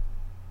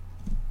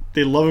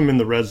love him in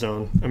the red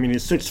zone. I mean,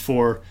 he's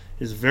 6'4".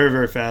 He's very,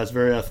 very fast,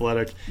 very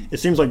athletic. It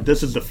seems like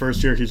this is the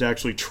first year he's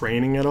actually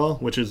training at all,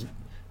 which is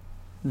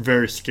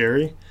very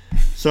scary.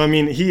 So, I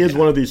mean, he is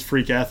one of these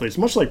freak athletes,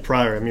 much like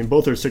Pryor. I mean,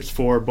 both are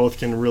 6'4", both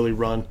can really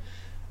run.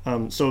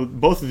 So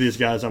both of these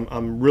guys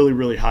I'm really,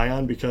 really high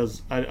on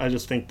because I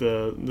just think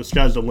the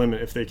sky's the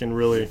limit if they can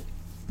really,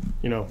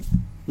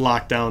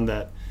 lock down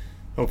that,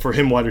 for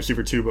him wide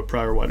receiver 2, but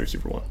Pryor wide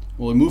receiver 1.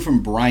 Well, we move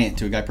from Bryant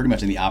to a guy pretty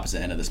much on the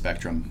opposite end of the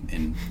spectrum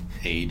in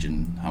age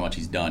and how much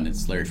he's done.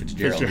 It's Larry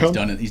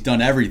Fitzgerald. He's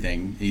done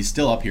everything. He's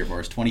still up here for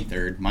us,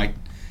 23rd.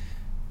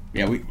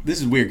 This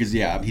is weird because,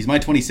 he's my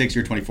 26th,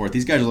 you're 24th.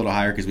 These guys are a little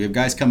higher because we have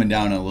guys coming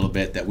down a little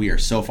bit that we are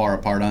so far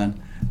apart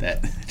on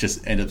that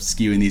just end up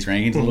skewing these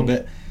rankings a little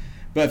bit.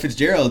 But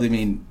Fitzgerald, I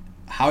mean,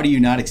 how do you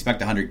not expect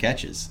 100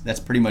 catches? That's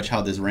pretty much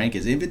how this rank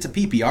is. If it's a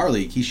PPR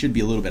league, he should be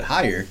a little bit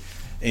higher,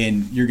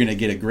 and you're going to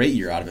get a great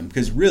year out of him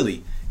because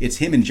really, it's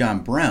him and John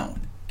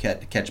Brown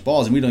catch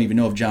balls, and we don't even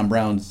know if John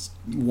Brown's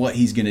what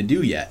he's going to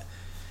do yet.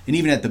 And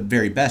even at the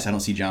very best, I don't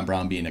see John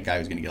Brown being a guy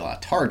who's going to get a lot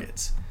of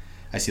targets.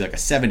 I see like a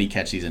 70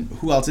 catch season.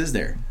 Who else is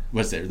there?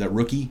 What's there? The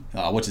rookie?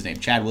 What's his name?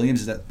 Chad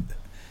Williams? Is that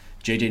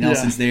J.J.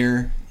 Nelson's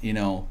there? You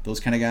know, those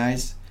kind of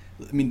guys.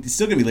 I mean, it's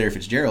still going to be Larry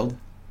Fitzgerald.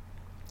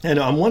 And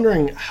I'm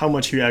wondering how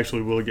much he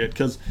actually will get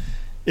because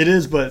it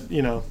is, but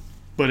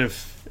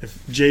if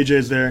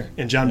JJ's there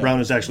and John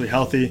Brown is actually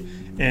healthy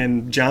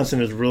and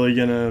Johnson is really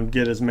going to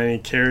get as many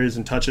carries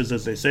and touches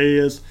as they say he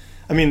is.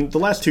 I mean, the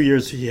last 2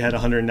 years he had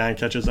 109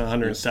 catches and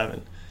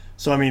 107.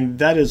 So, I mean,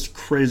 that is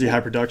crazy high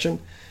production.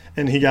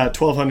 And he got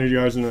 1,200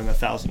 yards and then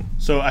 1,000.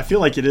 So I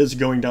feel like it is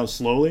going down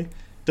slowly.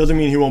 Doesn't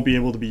mean he won't be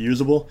able to be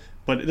usable.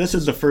 But this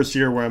is the first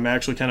year where I'm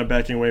actually kind of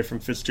backing away from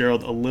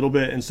Fitzgerald a little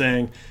bit and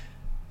saying –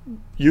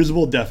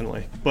 usable,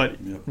 definitely. But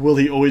will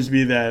he always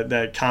be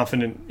that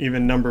confident,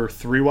 even number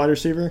 3 wide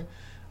receiver?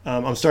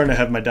 I'm starting to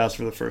have my doubts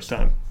for the first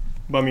time.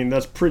 But, I mean,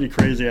 that's pretty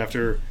crazy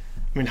after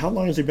 – I mean, how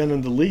long has he been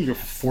in the league?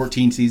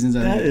 14 seasons,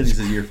 I think. That is this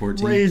is year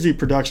 14. Crazy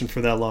production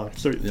for that long.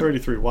 So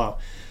 33, wow.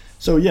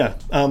 So, yeah.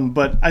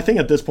 But I think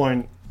at this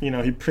point,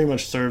 he pretty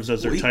much serves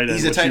as their tight end.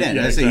 He's a tight end.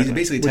 Yeah, exactly. He's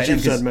basically a tight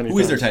end. Who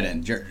is their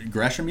times. tight end?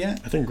 Gresham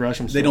yet? I think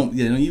Gresham's They don't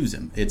use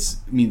him.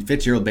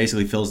 Fitzgerald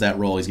basically fills that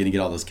role. He's going to get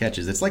all those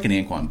catches. It's like an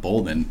Anquan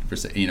Boldin,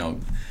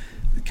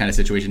 kind of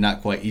situation.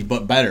 Not quite,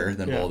 but better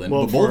than Boldin.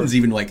 Well, but Bolden's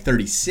even like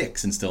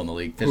 36 and still in the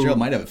league. Fitzgerald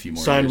might have a few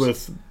more signed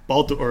years. with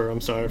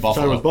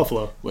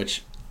Buffalo.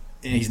 Which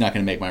he's not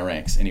going to make my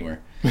ranks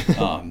anywhere.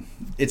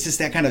 It's just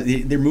that kind of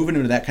they're moving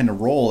into that kind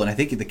of role, and I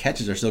think the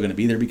catches are still going to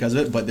be there because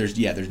of it. But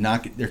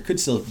there could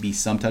still be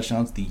some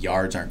touchdowns. The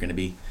yards aren't going to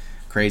be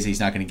crazy. He's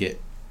not going to get,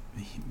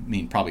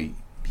 probably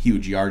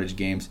huge yardage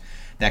games.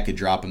 That could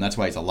drop him. That's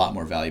why he's a lot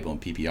more valuable in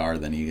PPR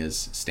than he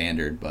is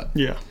standard. But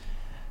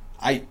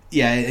I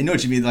know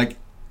what you mean. Like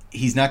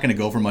he's not going to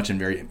go for much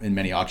in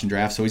many auction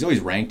drafts, so he's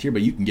always ranked here.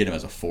 But you can get him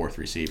as a 4th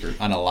receiver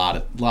on a lot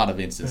of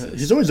instances.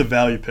 He's always a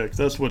value pick.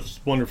 That's what's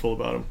wonderful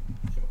about him.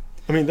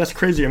 I mean, that's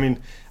crazy. I mean,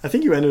 I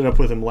think you ended up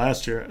with him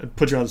last year. I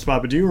put you on the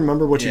spot, but do you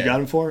remember what you got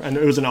him for? I know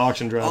it was an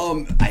auction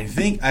draft. I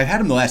think I've had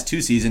him the last 2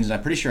 seasons, and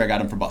I'm pretty sure I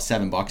got him for about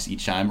 $7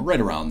 each time,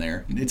 right around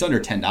there. It's under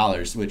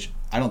 $10, which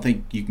I don't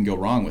think you can go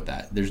wrong with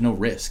that. There's no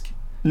risk.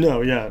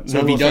 No, yeah.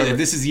 So if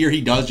this is the year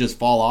he does just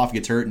fall off,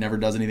 gets hurt, never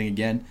does anything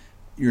again,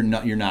 you're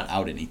not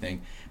out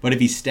anything. But if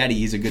he's steady,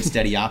 he's a good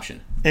steady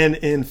option. And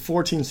in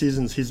 14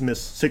 seasons, he's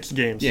missed 6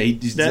 games. Yeah,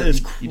 that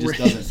is crazy. He just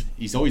doesn't.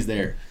 He's always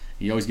there.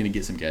 He's always going to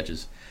get some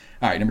catches.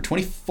 All right, number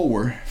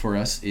 24 for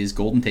us is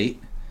Golden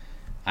Tate.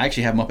 I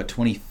actually have him up at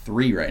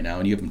 23 right now,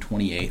 and you have him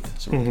 28th.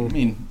 So, I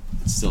mean,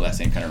 it's still that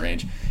same kind of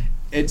range.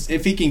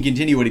 If he can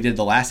continue what he did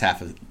the last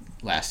half of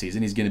last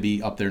season, he's going to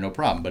be up there no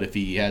problem. But if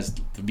he has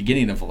the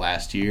beginning of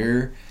last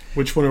year...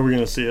 Which one are we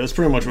going to see? That's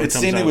pretty much what it comes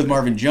down to. It's the same thing with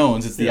Marvin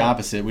Jones. It's the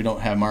opposite. We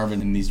don't have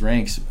Marvin in these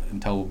ranks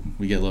until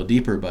we get a little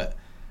deeper, but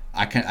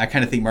I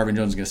kind of think Marvin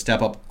Jones is going to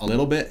step up a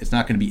little bit. It's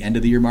not going to be end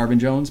of the year Marvin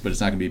Jones, but it's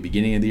not going to be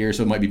beginning of the year,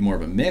 so it might be more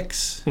of a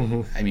mix.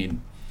 I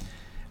mean...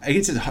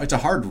 It's a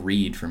hard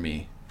read for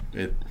me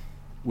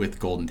with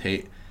Golden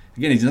Tate.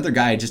 Again, he's another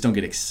guy I just don't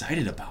get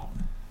excited about.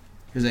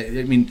 Because,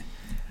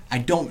 I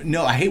don't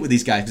know. I hate with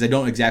these guys because I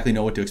don't exactly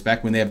know what to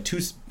expect. When they have 2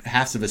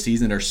 halves of a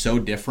season that are so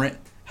different,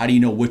 how do you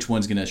know which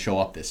one's going to show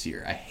up this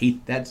year? I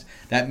hate that.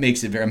 That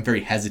makes it I'm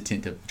very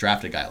hesitant to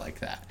draft a guy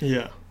like that.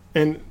 Yeah.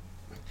 And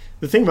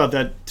the thing about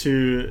that,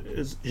 too,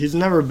 is he's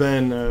never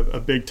been a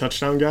big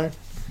touchdown guy.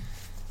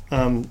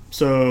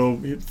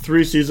 So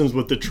 3 seasons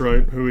with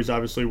Detroit, who he's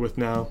obviously with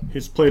now.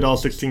 He's played all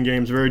 16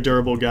 games, very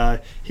durable guy.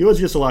 He always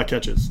gets a lot of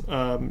catches,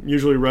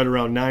 usually right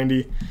around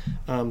 90.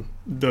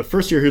 The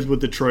first year he was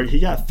with Detroit, he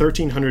got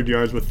 1,300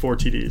 yards with 4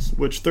 TDs,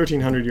 which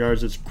 1,300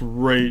 yards is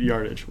great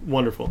yardage,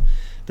 wonderful.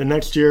 The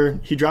next year,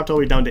 he dropped all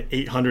the way down to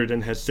 800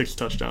 and has 6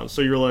 touchdowns.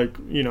 So you're like,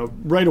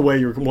 right away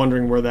you're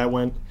wondering where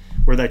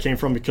that came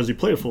from because he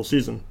played a full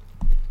season.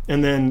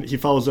 And then he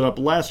follows it up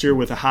last year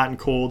with a hot and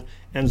cold,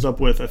 ends up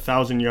with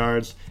 1,000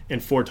 yards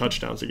and 4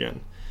 touchdowns again.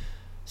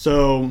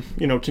 So,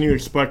 can you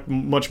expect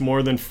much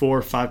more than 4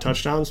 or 5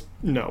 touchdowns?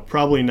 No,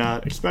 probably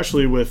not,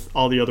 especially with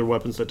all the other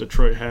weapons that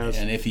Detroit has.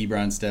 And if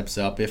Ebron steps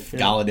up, if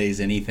Galladay's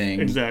anything.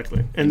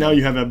 Exactly. And now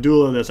you have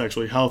Abdullah that's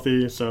actually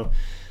healthy. So,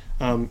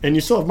 and you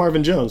still have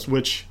Marvin Jones,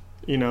 which,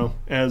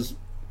 as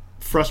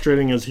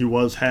frustrating as he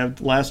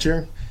had last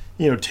year,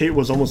 Tate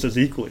was almost as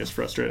equally as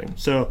frustrating.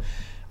 So,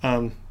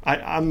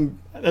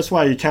 that's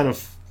why he kind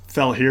of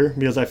fell here,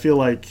 because I feel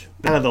like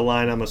kind of the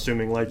line I'm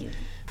assuming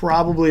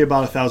probably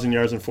about 1,000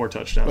 yards and 4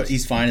 touchdowns. But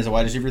he's fine as a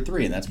wide receiver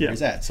 3, and that's where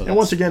he's at. So and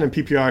once again in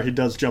PPR he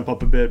does jump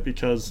up a bit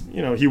because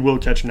he will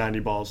catch 90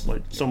 balls,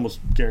 it's almost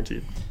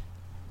guaranteed.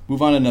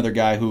 Move on to another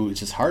guy who it's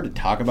just hard to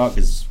talk about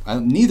because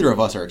neither of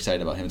us are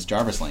excited about him. It's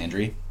Jarvis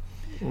Landry.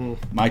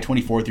 My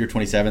 24th, your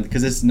 27th,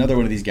 because it's another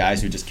one of these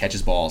guys who just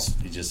catches balls.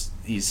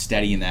 He's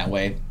steady in that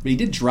way. But he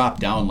did drop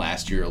down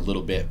last year a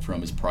little bit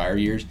from his prior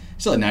years.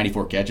 Still had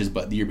 94 catches,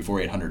 but the year before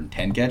he had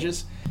 110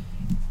 catches.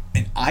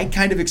 And I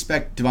kind of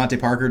expect Devontae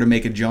Parker to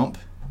make a jump.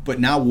 But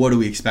now what do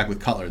we expect with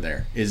Cutler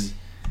there?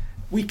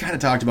 We kind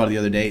of talked about it the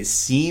other day. It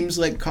seems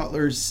like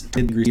Cutler's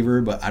a receiver,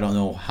 but I don't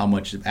know how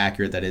much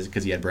accurate that is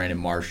because he had Brandon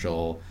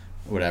Marshall,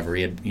 whatever.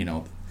 He had,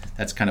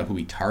 that's kind of who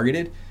he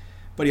targeted.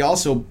 But he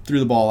also threw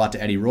the ball a lot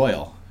to Eddie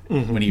Royal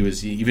when he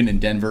was even in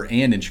Denver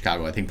and in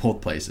Chicago. I think both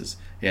places.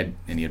 He had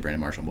Brandon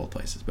Marshall in both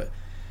places. But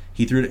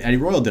he threw it. Eddie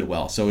Royal did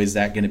well. So is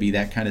that going to be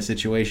that kind of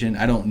situation?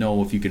 I don't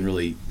know if you can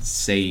really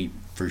say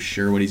for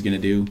sure what he's going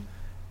to do.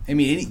 I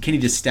mean, can he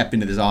just step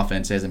into this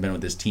offense? He hasn't been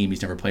with this team.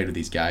 He's never played with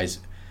these guys.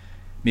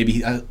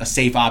 Maybe a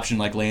safe option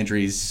like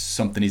Landry is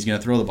something he's going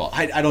to throw the ball.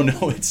 I don't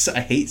know.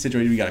 I hate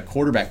situation. We got a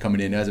quarterback coming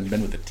in who hasn't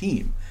been with the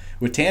team.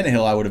 With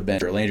Tannehill, I would have been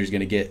sure Landry's going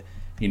to get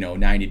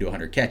 90 to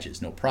 100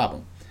 catches, no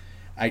problem.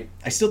 I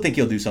still think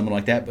he'll do something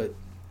like that. But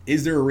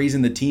is there a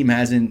reason the team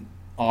hasn't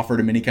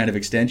offered him any kind of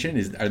extension?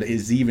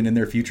 Is he even in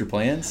their future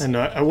plans? And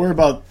I worry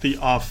about the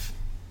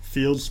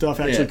off-field stuff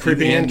actually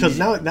creeping in because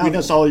now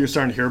that's all you're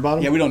starting to hear about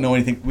him. Yeah, we don't know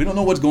anything. We don't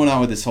know what's going on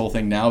with this whole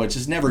thing now. It's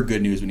just never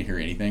good news when you hear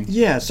anything.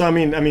 Yeah. So I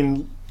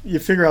mean. You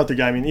figure out the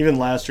guy. I mean, even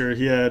last year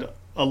he had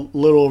a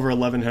little over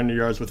 1,100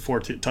 yards with 4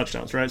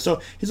 touchdowns, right?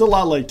 So he's a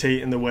lot like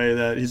Tate in the way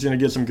that he's going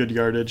to get some good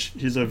yardage.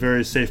 He's a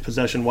very safe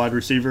possession wide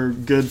receiver,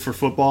 good for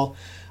football.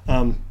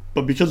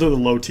 But because of the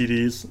low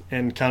TDs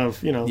and kind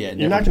of, you're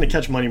not going to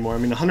catch money more. I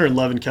mean,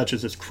 111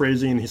 catches is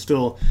crazy, and he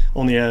still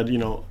only had,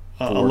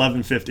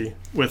 1150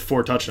 with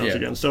 4 touchdowns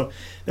again. So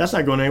that's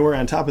not going anywhere.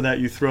 On top of that,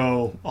 you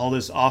throw all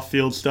this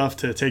off-field stuff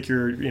to take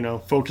your,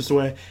 focus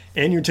away,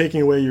 and you're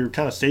taking away your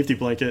kind of safety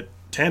blanket,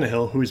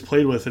 Tannehill, who he's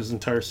played with his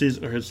entire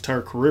season or his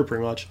entire career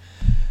pretty much,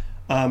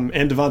 and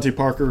Devontae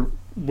Parker,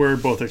 we're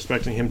both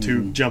expecting him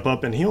to jump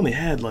up, and he only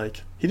had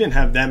he didn't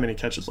have that many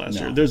catches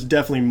last year. There's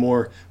definitely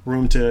more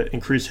room to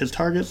increase his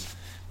targets,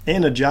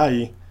 and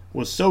Ajayi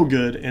was so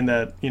good in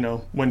that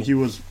when he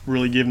was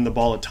really giving the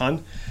ball a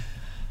ton.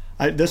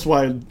 That's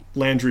why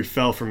Landry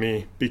fell for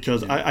me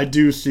because I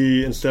do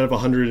see instead of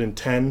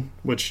 110,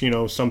 which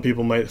some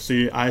people might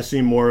see, I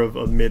see more of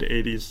a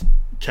mid-80s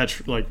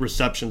catch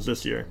receptions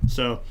this year.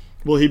 So.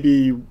 Will he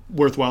be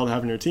worthwhile to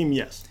have on your team?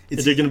 Yes.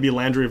 Is it going to be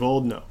Landry of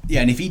old? No.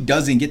 Yeah, and if he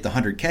doesn't get the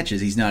 100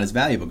 catches, he's not as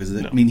valuable because,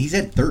 he's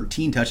had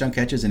 13 touchdown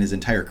catches in his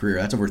entire career.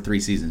 That's over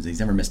 3 seasons. He's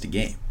never missed a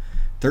game.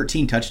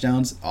 13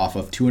 touchdowns off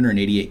of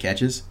 288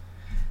 catches.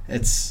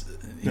 It's...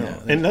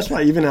 and that's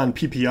why even on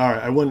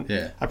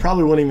PPR, I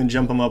probably wouldn't even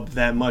jump him up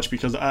that much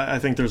because I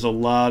think there's a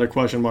lot of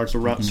question marks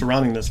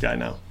surrounding this guy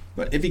now.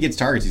 But if he gets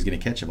targets, he's going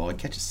to catch the ball. He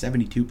catches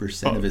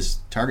 72% of his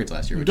targets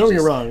last year. Don't get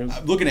me wrong.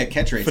 Looking at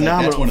catch rates,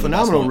 phenomenal, that's one of the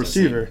phenomenal best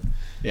receiver.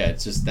 Yeah,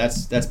 it's just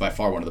that's by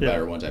far one of the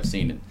better ones I've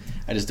seen. And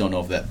I just don't know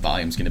if that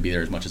volume's going to be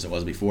there as much as it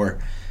was before.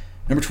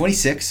 Number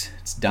 26,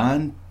 it's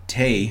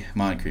Donte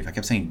Moncrief. I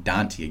kept saying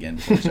Dante again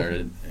before we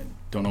started.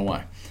 Don't know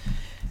why.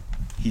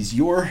 He's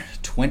your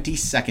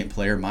 22nd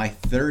player, my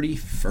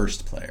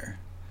 31st player.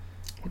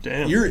 Oh,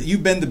 damn.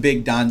 You've been the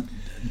big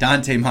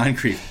Donte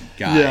Moncrief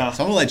guy. Yeah.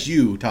 So I'm going to let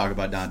you talk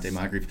about Donte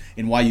Moncrief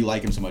and why you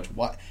like him so much.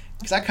 Why?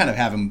 Because I kind of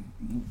have him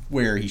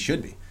where he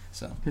should be.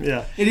 So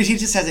yeah, he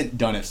just hasn't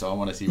done it. So I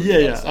want to see what he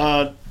does.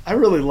 I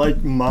really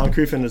like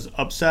Moncrief and his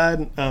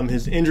upside.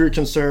 His injury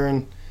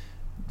concern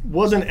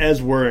wasn't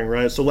as worrying,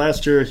 right? So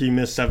last year he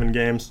missed 7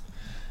 games,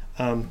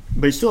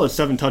 but he still has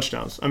 7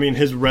 touchdowns. I mean,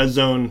 his red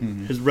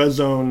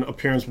zone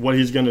appearance, what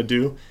he's going to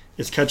do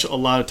is catch a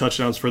lot of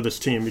touchdowns for this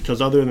team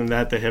because other than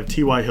that, they have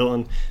T.Y.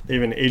 Hilton. They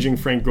have an aging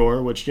Frank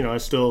Gore, which, I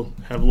still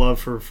have love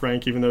for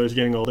Frank even though he's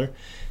getting older.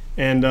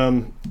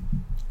 And,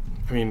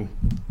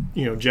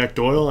 Jack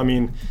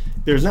Doyle,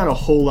 there's not a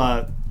whole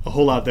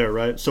lot there,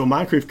 right? So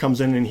Moncrief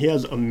comes in and he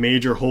has a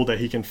major hole that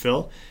he can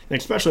fill, and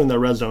especially in the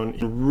red zone, he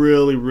can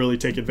really, really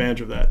take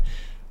advantage of that.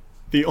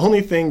 The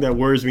only thing that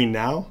worries me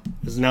now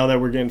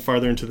that we're getting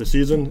farther into the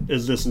season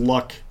is this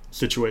Luck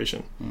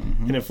situation.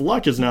 Mm-hmm. And if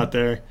Luck is not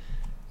there,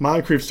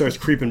 Moncrief starts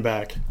creeping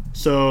back.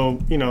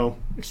 So,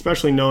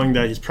 especially knowing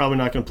that he's probably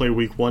not going to play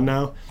week 1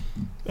 now,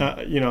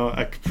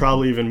 I could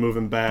probably even move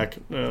him back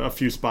a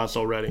few spots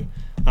already.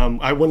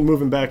 I wouldn't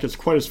move him back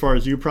quite as far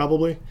as you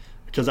probably,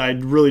 because I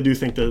really do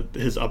think that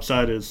his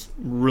upside is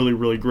really,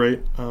 really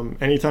great.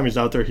 Anytime he's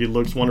out there, he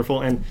looks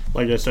wonderful. And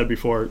like I said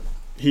before,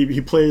 he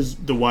plays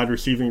the wide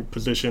receiving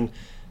position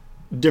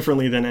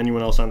differently than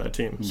anyone else on that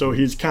team. Mm-hmm. So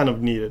he's kind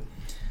of needed.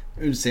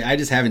 I would say I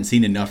just haven't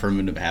seen enough from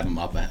him to have him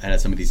up ahead of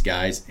some of these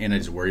guys, and I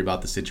just worry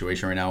about the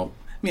situation right now.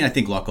 I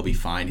think Luck will be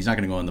fine. He's not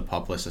going to go on the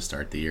PUP list to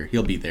start the year.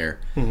 He'll be there.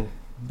 Mm-hmm.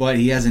 But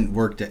he hasn't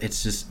worked.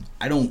 It's just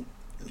I don't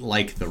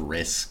like the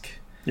risk.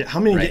 Yeah, how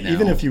many? Right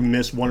even if you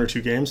miss 1 or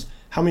 2 games,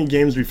 how many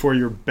games before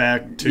you're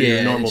back to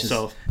your normal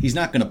self? He's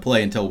not going to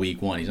play until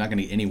week 1. He's not going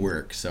to get any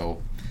work.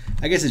 So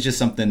I guess it's just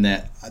something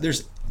that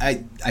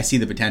I see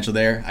the potential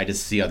there. I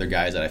just see other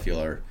guys that I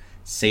feel are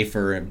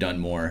safer, have done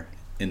more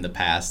in the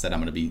past that I'm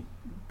going to be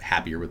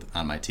happier with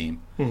on my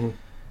team. Mm-hmm. All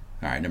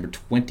right, number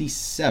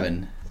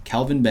 27,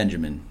 Kelvin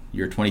Benjamin,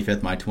 your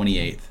 25th, my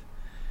 28th,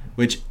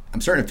 which I'm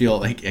starting to feel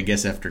like, I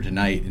guess after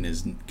tonight and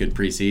his good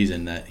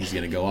preseason, that he's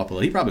going to go up a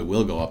little. He probably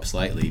will go up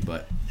slightly,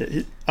 but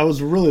I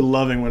was really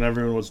loving when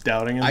everyone was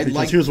doubting him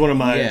because he was one of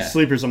my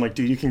sleepers. I'm like,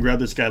 dude, you can grab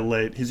this guy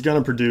late. He's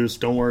going to produce.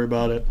 Don't worry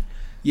about it.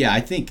 Yeah,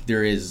 I think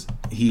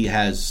he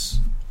has,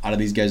 out of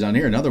these guys on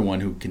here, another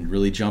one who can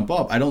really jump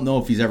up. I don't know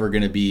if he's ever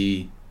going to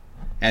be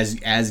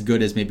as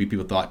good as maybe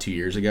people thought 2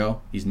 years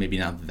ago. He's maybe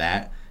not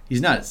that. He's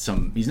not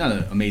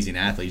an amazing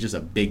athlete. He's just a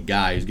big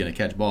guy who's going to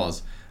catch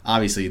balls.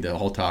 Obviously, the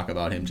whole talk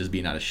about him just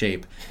being out of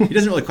shape. He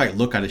doesn't really quite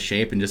look out of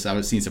shape, and just I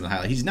was seeing some of the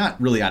highlights. He's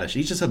not really out of shape.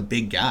 He's just a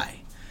big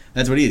guy.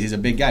 That's what he is. He's a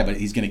big guy, but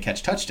he's going to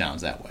catch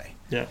touchdowns that way.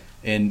 Yeah.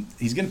 And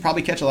he's going to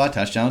probably catch a lot of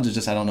touchdowns. It's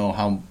just I don't know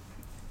how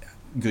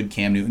good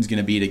Cam Newton's going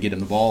to be to get him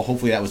the ball.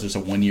 Hopefully that was just a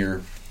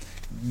one-year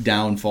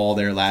downfall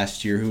there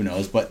last year. Who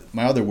knows? But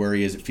my other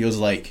worry is it feels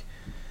like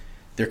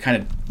they're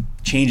kind of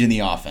changing the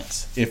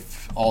offense.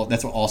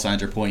 That's what all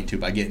signs are pointing to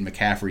by getting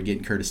McCaffrey,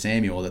 getting Curtis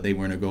Samuel, that they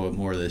were going to go with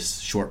more of this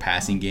short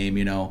passing game,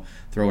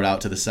 throw it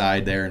out to the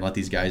side there and let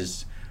these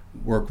guys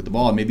work with the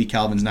ball. And maybe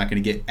Calvin's not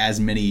going to get as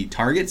many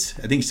targets.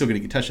 I think he's still going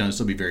to get touchdowns. It'll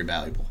still be very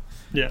valuable.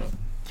 Yeah.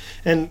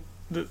 And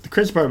the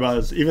crazy part about it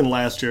is even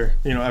last year,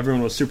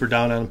 everyone was super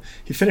down on him.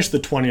 He finished the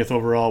 20th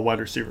overall wide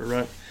receiver,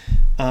 right?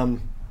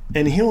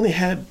 And he only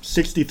had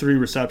 63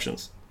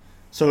 receptions.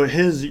 So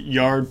his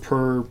yard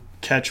per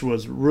catch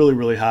was really,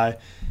 really high.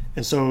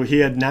 And so he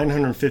had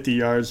 950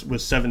 yards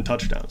with 7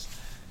 touchdowns.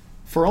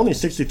 For only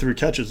 63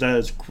 catches, that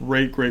is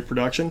great, great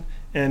production.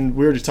 And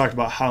we already talked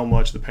about how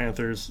much the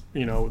Panthers,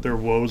 their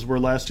woes were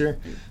last year.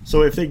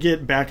 So if they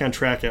get back on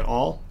track at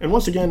all, and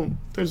once again,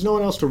 there's no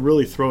one else to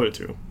really throw it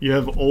to. You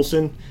have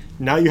Olsen.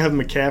 Now you have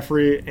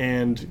McCaffrey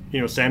and,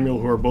 Samuel,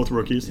 who are both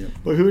rookies. Yep.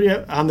 But who do you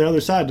have on the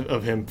other side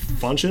of him?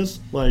 Funches?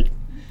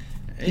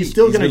 He's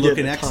still going to get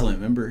looking excellent.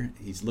 Remember,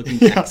 he's looking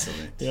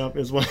excellent. Yeah,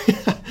 is what.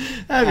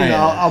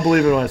 I'll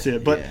believe it when I see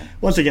it. But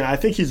once again, I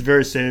think he's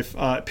very safe.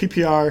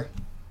 PPR,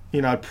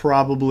 I'd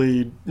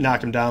probably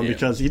knock him down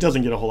because he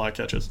doesn't get a whole lot of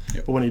catches.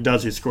 Yep. But when he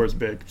does, he scores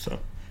big. So.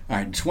 All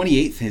right,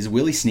 28th is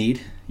Willie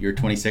Snead. You're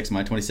 26th,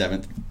 my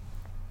 27th.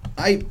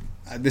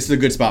 This is a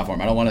good spot for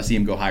him. I don't want to see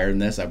him go higher than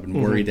this. I've been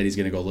worried that he's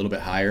going to go a little bit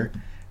higher.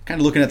 Kind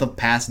of looking at the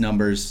past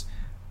numbers,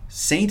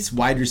 Saints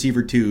wide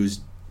receiver 2s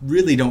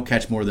really don't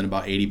catch more than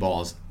about 80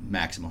 balls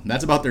maximum.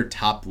 That's about their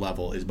top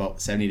level, is about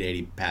 70 to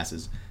 80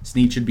 passes.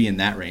 Snead should be in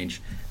that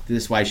range.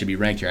 This is why he should be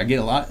ranked here.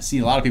 I see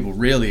a lot of people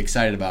really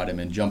excited about him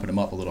and jumping him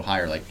up a little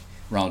higher, like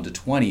around to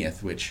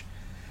 20th, which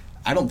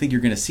I don't think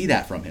you're going to see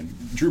that from him.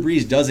 Drew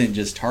Brees doesn't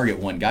just target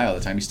one guy all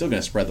the time. He's still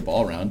going to spread the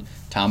ball around.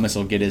 Thomas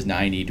will get his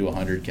 90 to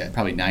 100,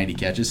 probably 90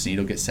 catches. Snead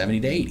will get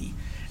 70 to 80.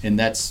 And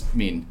that's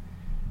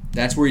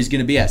where he's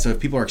going to be at. So if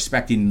people are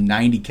expecting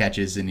 90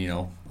 catches and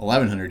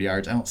 1,100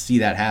 yards, I don't see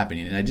that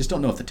happening, and I just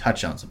don't know if the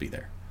touchdowns will be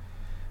there.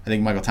 I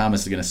think Michael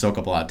Thomas is going to soak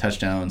up a lot of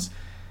touchdowns,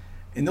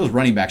 and those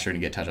running backs are going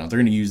to get touchdowns. They're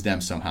going to use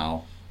them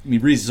somehow.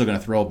 Brees is still going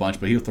to throw a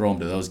bunch, but he'll throw them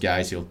to those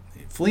guys.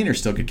 Fleener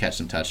still could catch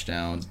some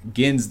touchdowns.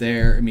 Ginn's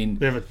there.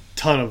 They have a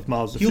ton of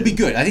mouths to feed. He'll be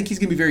good. I think he's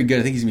going to be very good.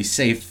 I think he's going to be a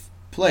safe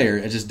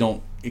player. I just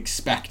don't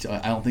expect. I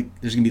don't think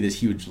there's going to be this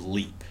huge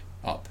leap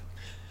up.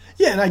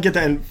 Yeah, and I get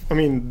that.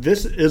 And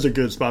this is a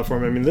good spot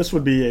for him. This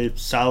would be a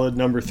solid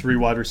number 3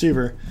 wide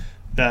receiver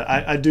that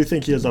I do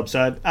think he has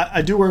upside.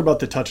 I do worry about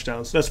the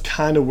touchdowns. That's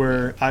kind of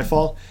where I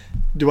fall.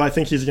 Do I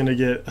think he's going to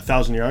get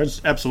 1,000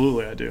 yards?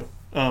 Absolutely, I do.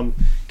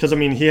 Because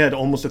he had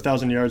almost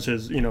 1,000 yards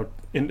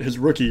in his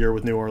rookie year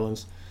with New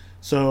Orleans.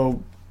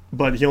 So,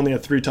 but he only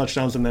had 3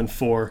 touchdowns and then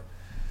 4.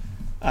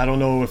 I don't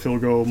know if he'll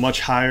go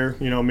much higher.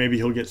 Maybe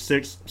he'll get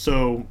 6.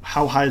 So,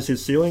 how high is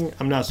his ceiling?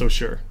 I'm not so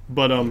sure.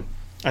 But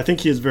I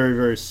think he is very,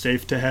 very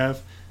safe to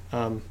have.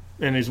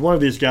 And he's one of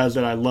these guys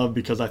that I love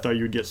because I thought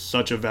you would get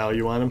such a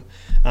value on him.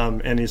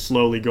 And he's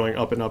slowly going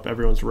up and up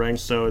everyone's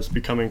ranks, so it's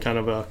becoming kind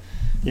of a,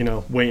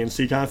 wait and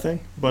see kind of thing.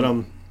 But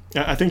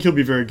I think he'll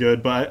be very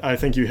good. But I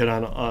think you hit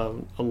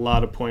on a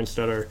lot of points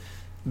that are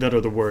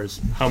the worries.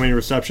 How many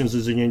receptions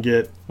is he going to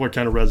get? What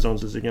kind of red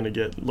zones is he going to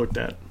get looked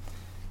at?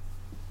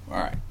 All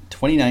right,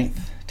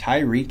 29th,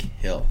 Tyreek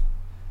Hill.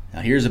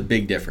 Now here's a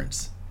big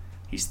difference.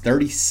 He's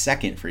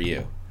 32nd for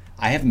you.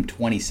 I have him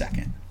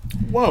 22nd.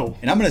 Whoa.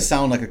 And I'm going to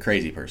sound like a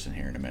crazy person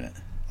here in a minute.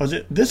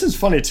 This is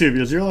funny, too,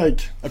 because you're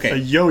like a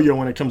yo-yo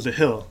when it comes to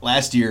Hill.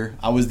 Last year,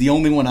 I was the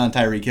only one on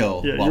Tyreek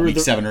Hill, week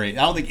 7 or 8.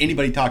 I don't think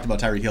anybody talked about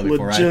Tyreek Hill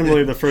before.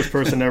 Legitimately the first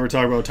person to ever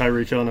talk about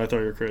Tyreek Hill, and I thought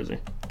you were crazy.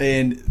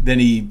 And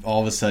then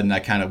all of a sudden, I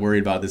kind of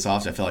worried about this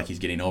offseason. I feel like he's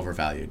getting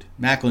overvalued.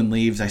 Macklin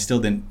leaves. I still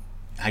didn't,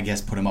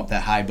 put him up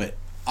that high, but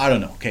I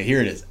don't know. Okay, here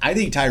it is. I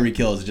think Tyreek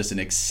Hill is just an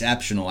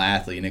exceptional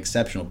athlete, an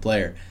exceptional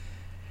player.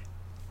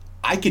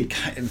 I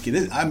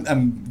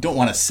don't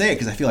want to say it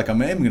because I feel like I'm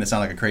going to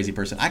sound like a crazy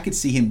person. I could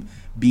see him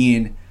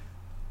being.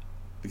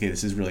 Okay,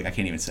 this is really. I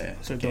can't even say it.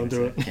 So don't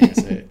do it. I can't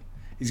say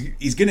it.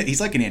 He's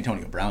like an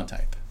Antonio Brown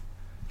type.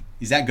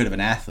 He's that good of an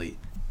athlete.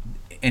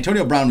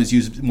 Antonio Brown was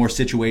used more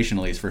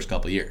situationally his first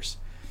couple of years.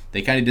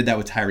 They kind of did that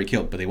with Tyreek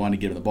Hill, but they wanted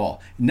to give him the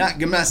ball. I'm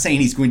not saying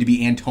he's going to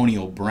be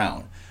Antonio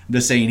Brown, I'm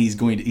just saying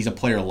he's a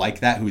player like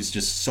that who's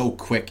just so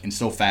quick and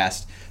so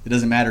fast. It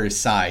doesn't matter his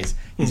size.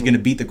 He's going to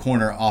beat the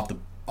corner off the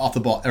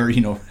ball, or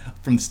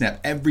from the snap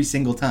every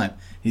single time.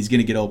 He's going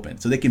to get open,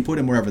 so they can put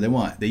him wherever they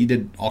want. They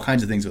did all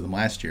kinds of things with him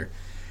last year.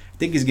 I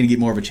think he's going to get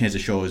more of a chance to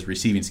show his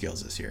receiving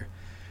skills this year.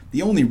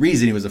 The only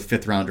reason he was a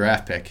 5th-round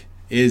draft pick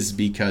is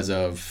because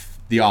of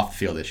the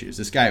off-the-field issues.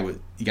 This guy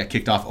he got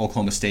kicked off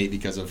Oklahoma State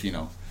because of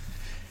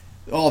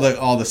all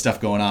the stuff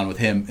going on with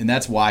him, and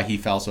that's why he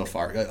fell so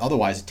far.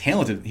 Otherwise,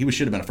 talented, he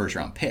should have been a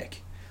 1st-round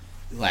pick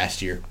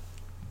last year.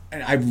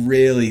 And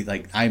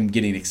I'm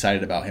getting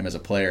excited about him as a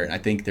player, and I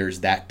think there's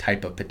that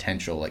type of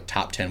potential, like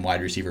top 10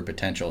 wide receiver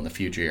potential in the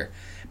future here.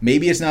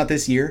 Maybe it's not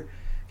this year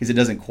because it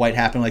doesn't quite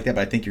happen like that,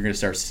 but I think you're going to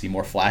start to see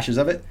more flashes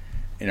of it.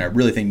 And I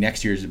really think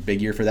next year is a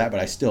big year for that, but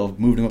I still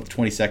moved him up to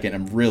 22nd.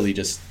 I'm really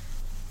I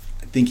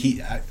think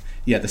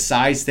the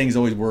size thing's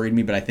always worried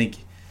me, but I think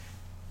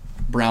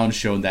Brown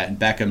showed that and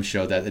Beckham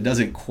showed that it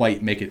doesn't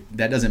quite make it,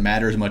 that doesn't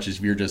matter as much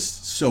as you're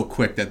just so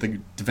quick that the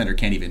defender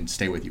can't even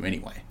stay with you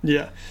anyway.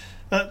 Yeah.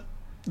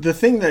 The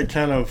thing that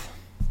kind of,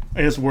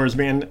 I guess, worries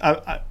me, and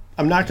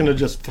I'm not going to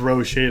just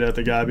throw shade at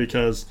the guy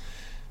because,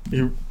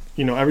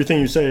 everything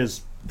you say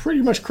is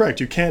pretty much correct.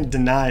 You can't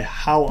deny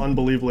how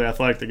unbelievably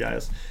athletic the guy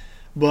is.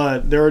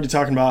 But they're already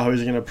talking about how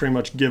he's going to pretty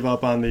much give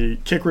up on the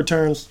kick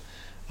returns.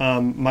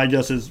 My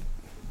guess is,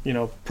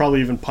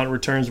 probably even punt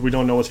returns. We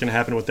don't know what's going to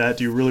happen with that.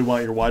 Do you really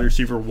want your wide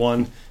receiver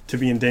 1 to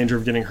be in danger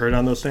of getting hurt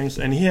on those things?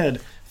 And he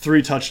had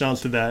 3 touchdowns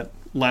to that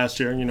last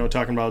year,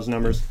 talking about his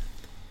numbers.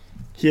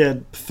 He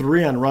had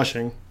 3 on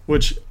rushing,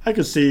 which I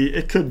could see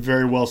it could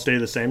very well stay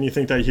the same. You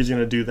think that he's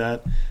going to do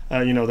that.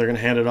 They're going to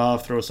hand it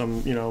off, throw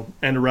some,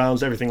 end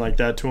arounds, everything like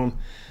that to him.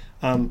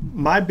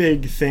 My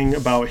big thing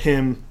about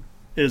him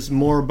is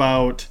more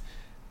about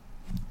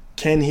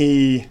can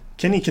he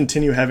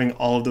continue having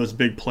all of those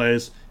big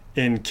plays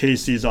in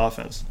KC's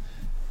offense?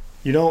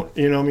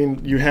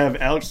 You have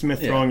Alex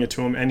Smith throwing it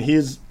to him, and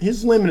he's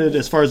limited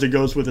as far as it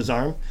goes with his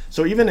arm.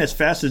 So even as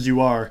fast as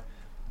you are,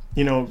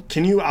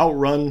 can you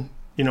outrun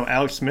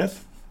Alex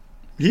Smith?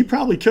 He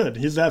probably could.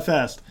 He's that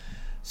fast.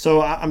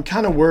 So I'm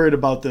kind of worried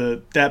about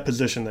that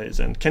position that he's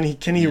in.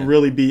 Can he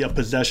really be a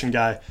possession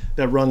guy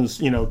that runs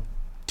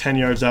 10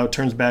 yards out,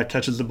 turns back,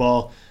 catches the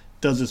ball,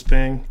 does his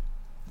thing?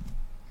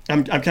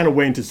 I'm kind of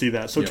waiting to see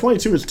that. So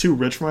 22 is too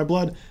rich for my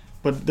blood,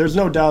 but there's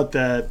no doubt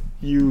that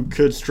you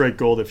could strike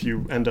gold if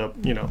you end up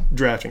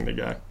drafting the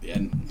guy. Yeah,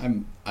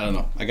 and I don't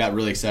know. I got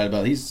really excited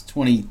about it. He's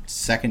 22nd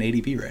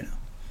ADP right now.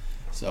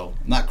 So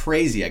not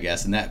crazy, I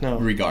guess, in that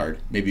regard.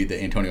 Maybe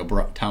the Antonio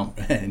Brown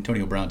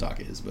talk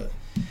is, but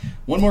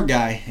one more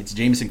guy. It's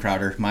Jamison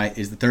Crowder.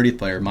 Is the 30th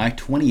player. My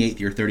 28th,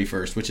 your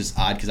 31st, which is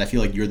odd because I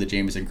feel like you're the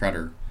Jamison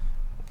Crowder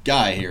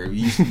guy here.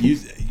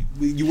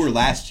 You were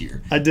last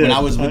year. I did. When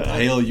I was with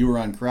Hale, you were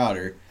on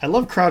Crowder. I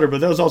love Crowder,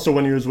 but that was also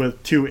when he was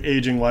with 2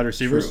 aging wide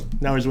receivers. True.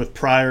 Now he's with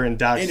Pryor and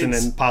Doxson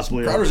and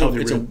possibly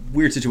it's a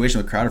weird situation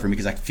with Crowder for me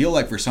because I feel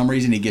like for some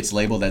reason he gets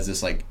labeled as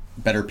this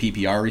better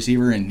PPR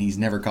receiver, and he's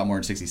never caught more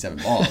than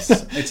 67 balls.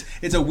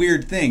 It's a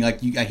weird thing. I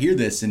hear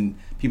this and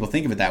people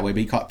think of it that way, but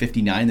he caught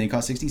 59, then he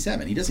caught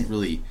 67. He doesn't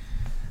really.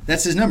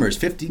 That's his numbers: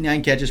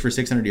 59 catches for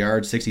 600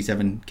 yards,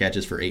 67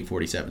 catches for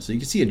 847. So you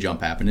can see a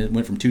jump happen. It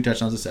went from 2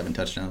 touchdowns to 7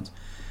 touchdowns.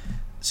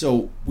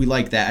 So we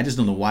like that. I just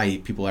don't know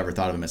why people ever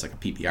thought of him as a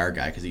PPR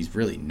guy because he's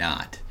really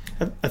not.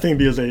 I think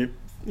because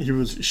he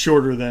was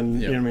shorter than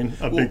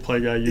big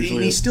play guy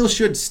usually. He still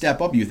should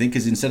step up, you think,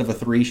 because instead of a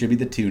 3, he should be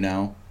the 2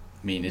 now.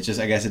 It's just,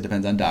 I guess it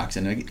depends on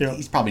Doxson.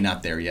 He's probably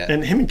not there yet.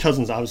 And him and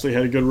Cousins obviously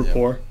had a good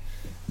rapport.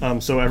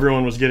 So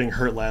everyone was getting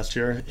hurt last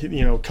year.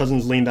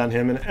 Cousins leaned on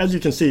him. And as you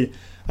can see,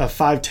 a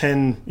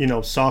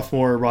 5'10",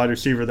 sophomore wide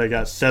receiver that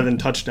got 7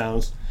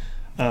 touchdowns,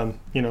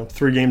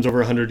 3 games over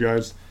 100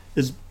 yards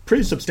is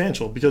pretty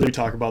substantial because we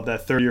talk about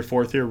that 3rd year,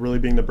 4th year really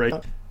being the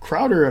breakout.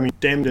 Crowder,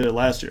 damn did it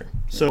last year.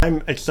 So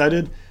I'm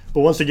excited.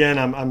 But once again,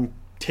 I'm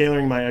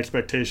tailoring my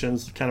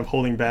expectations, kind of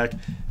holding back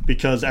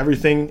because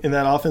everything in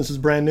that offense is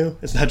brand new.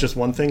 It's not just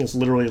one thing. It's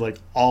literally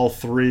all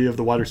 3 of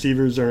the wide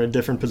receivers are in a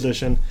different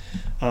position.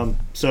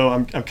 So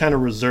I'm kind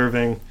of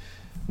reserving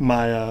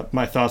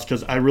my thoughts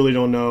because I really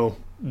don't know.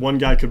 One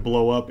guy could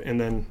blow up and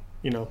then,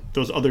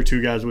 those other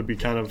 2 guys would be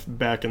kind of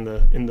back in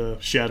the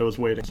shadows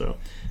waiting. So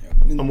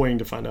I'm waiting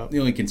to find out. The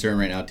only concern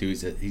right now, too,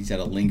 is that he's had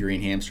a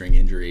lingering hamstring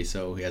injury,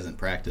 so he hasn't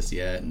practiced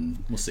yet,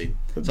 and we'll see.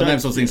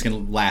 Sometimes those things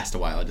can last a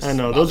while. I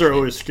know. Those are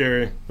always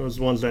scary. Those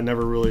ones that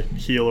never really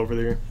heal over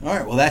the year. All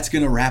right, well, that's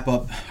going to wrap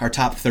up our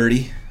top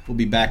 30. We'll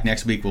be back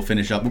next week. We'll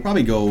finish up. We'll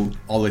probably go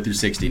all the way through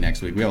 60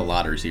 next week. We have a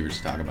lot of receivers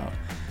to talk about,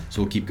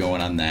 so we'll keep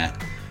going on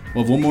that.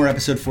 We'll have one more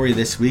episode for you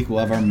this week. We'll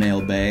have our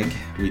mailbag.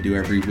 We do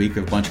every week.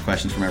 We have a bunch of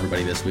questions from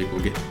everybody this week.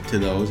 We'll get to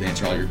those,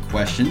 answer all your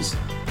questions.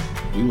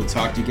 We will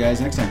talk to you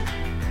guys next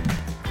time.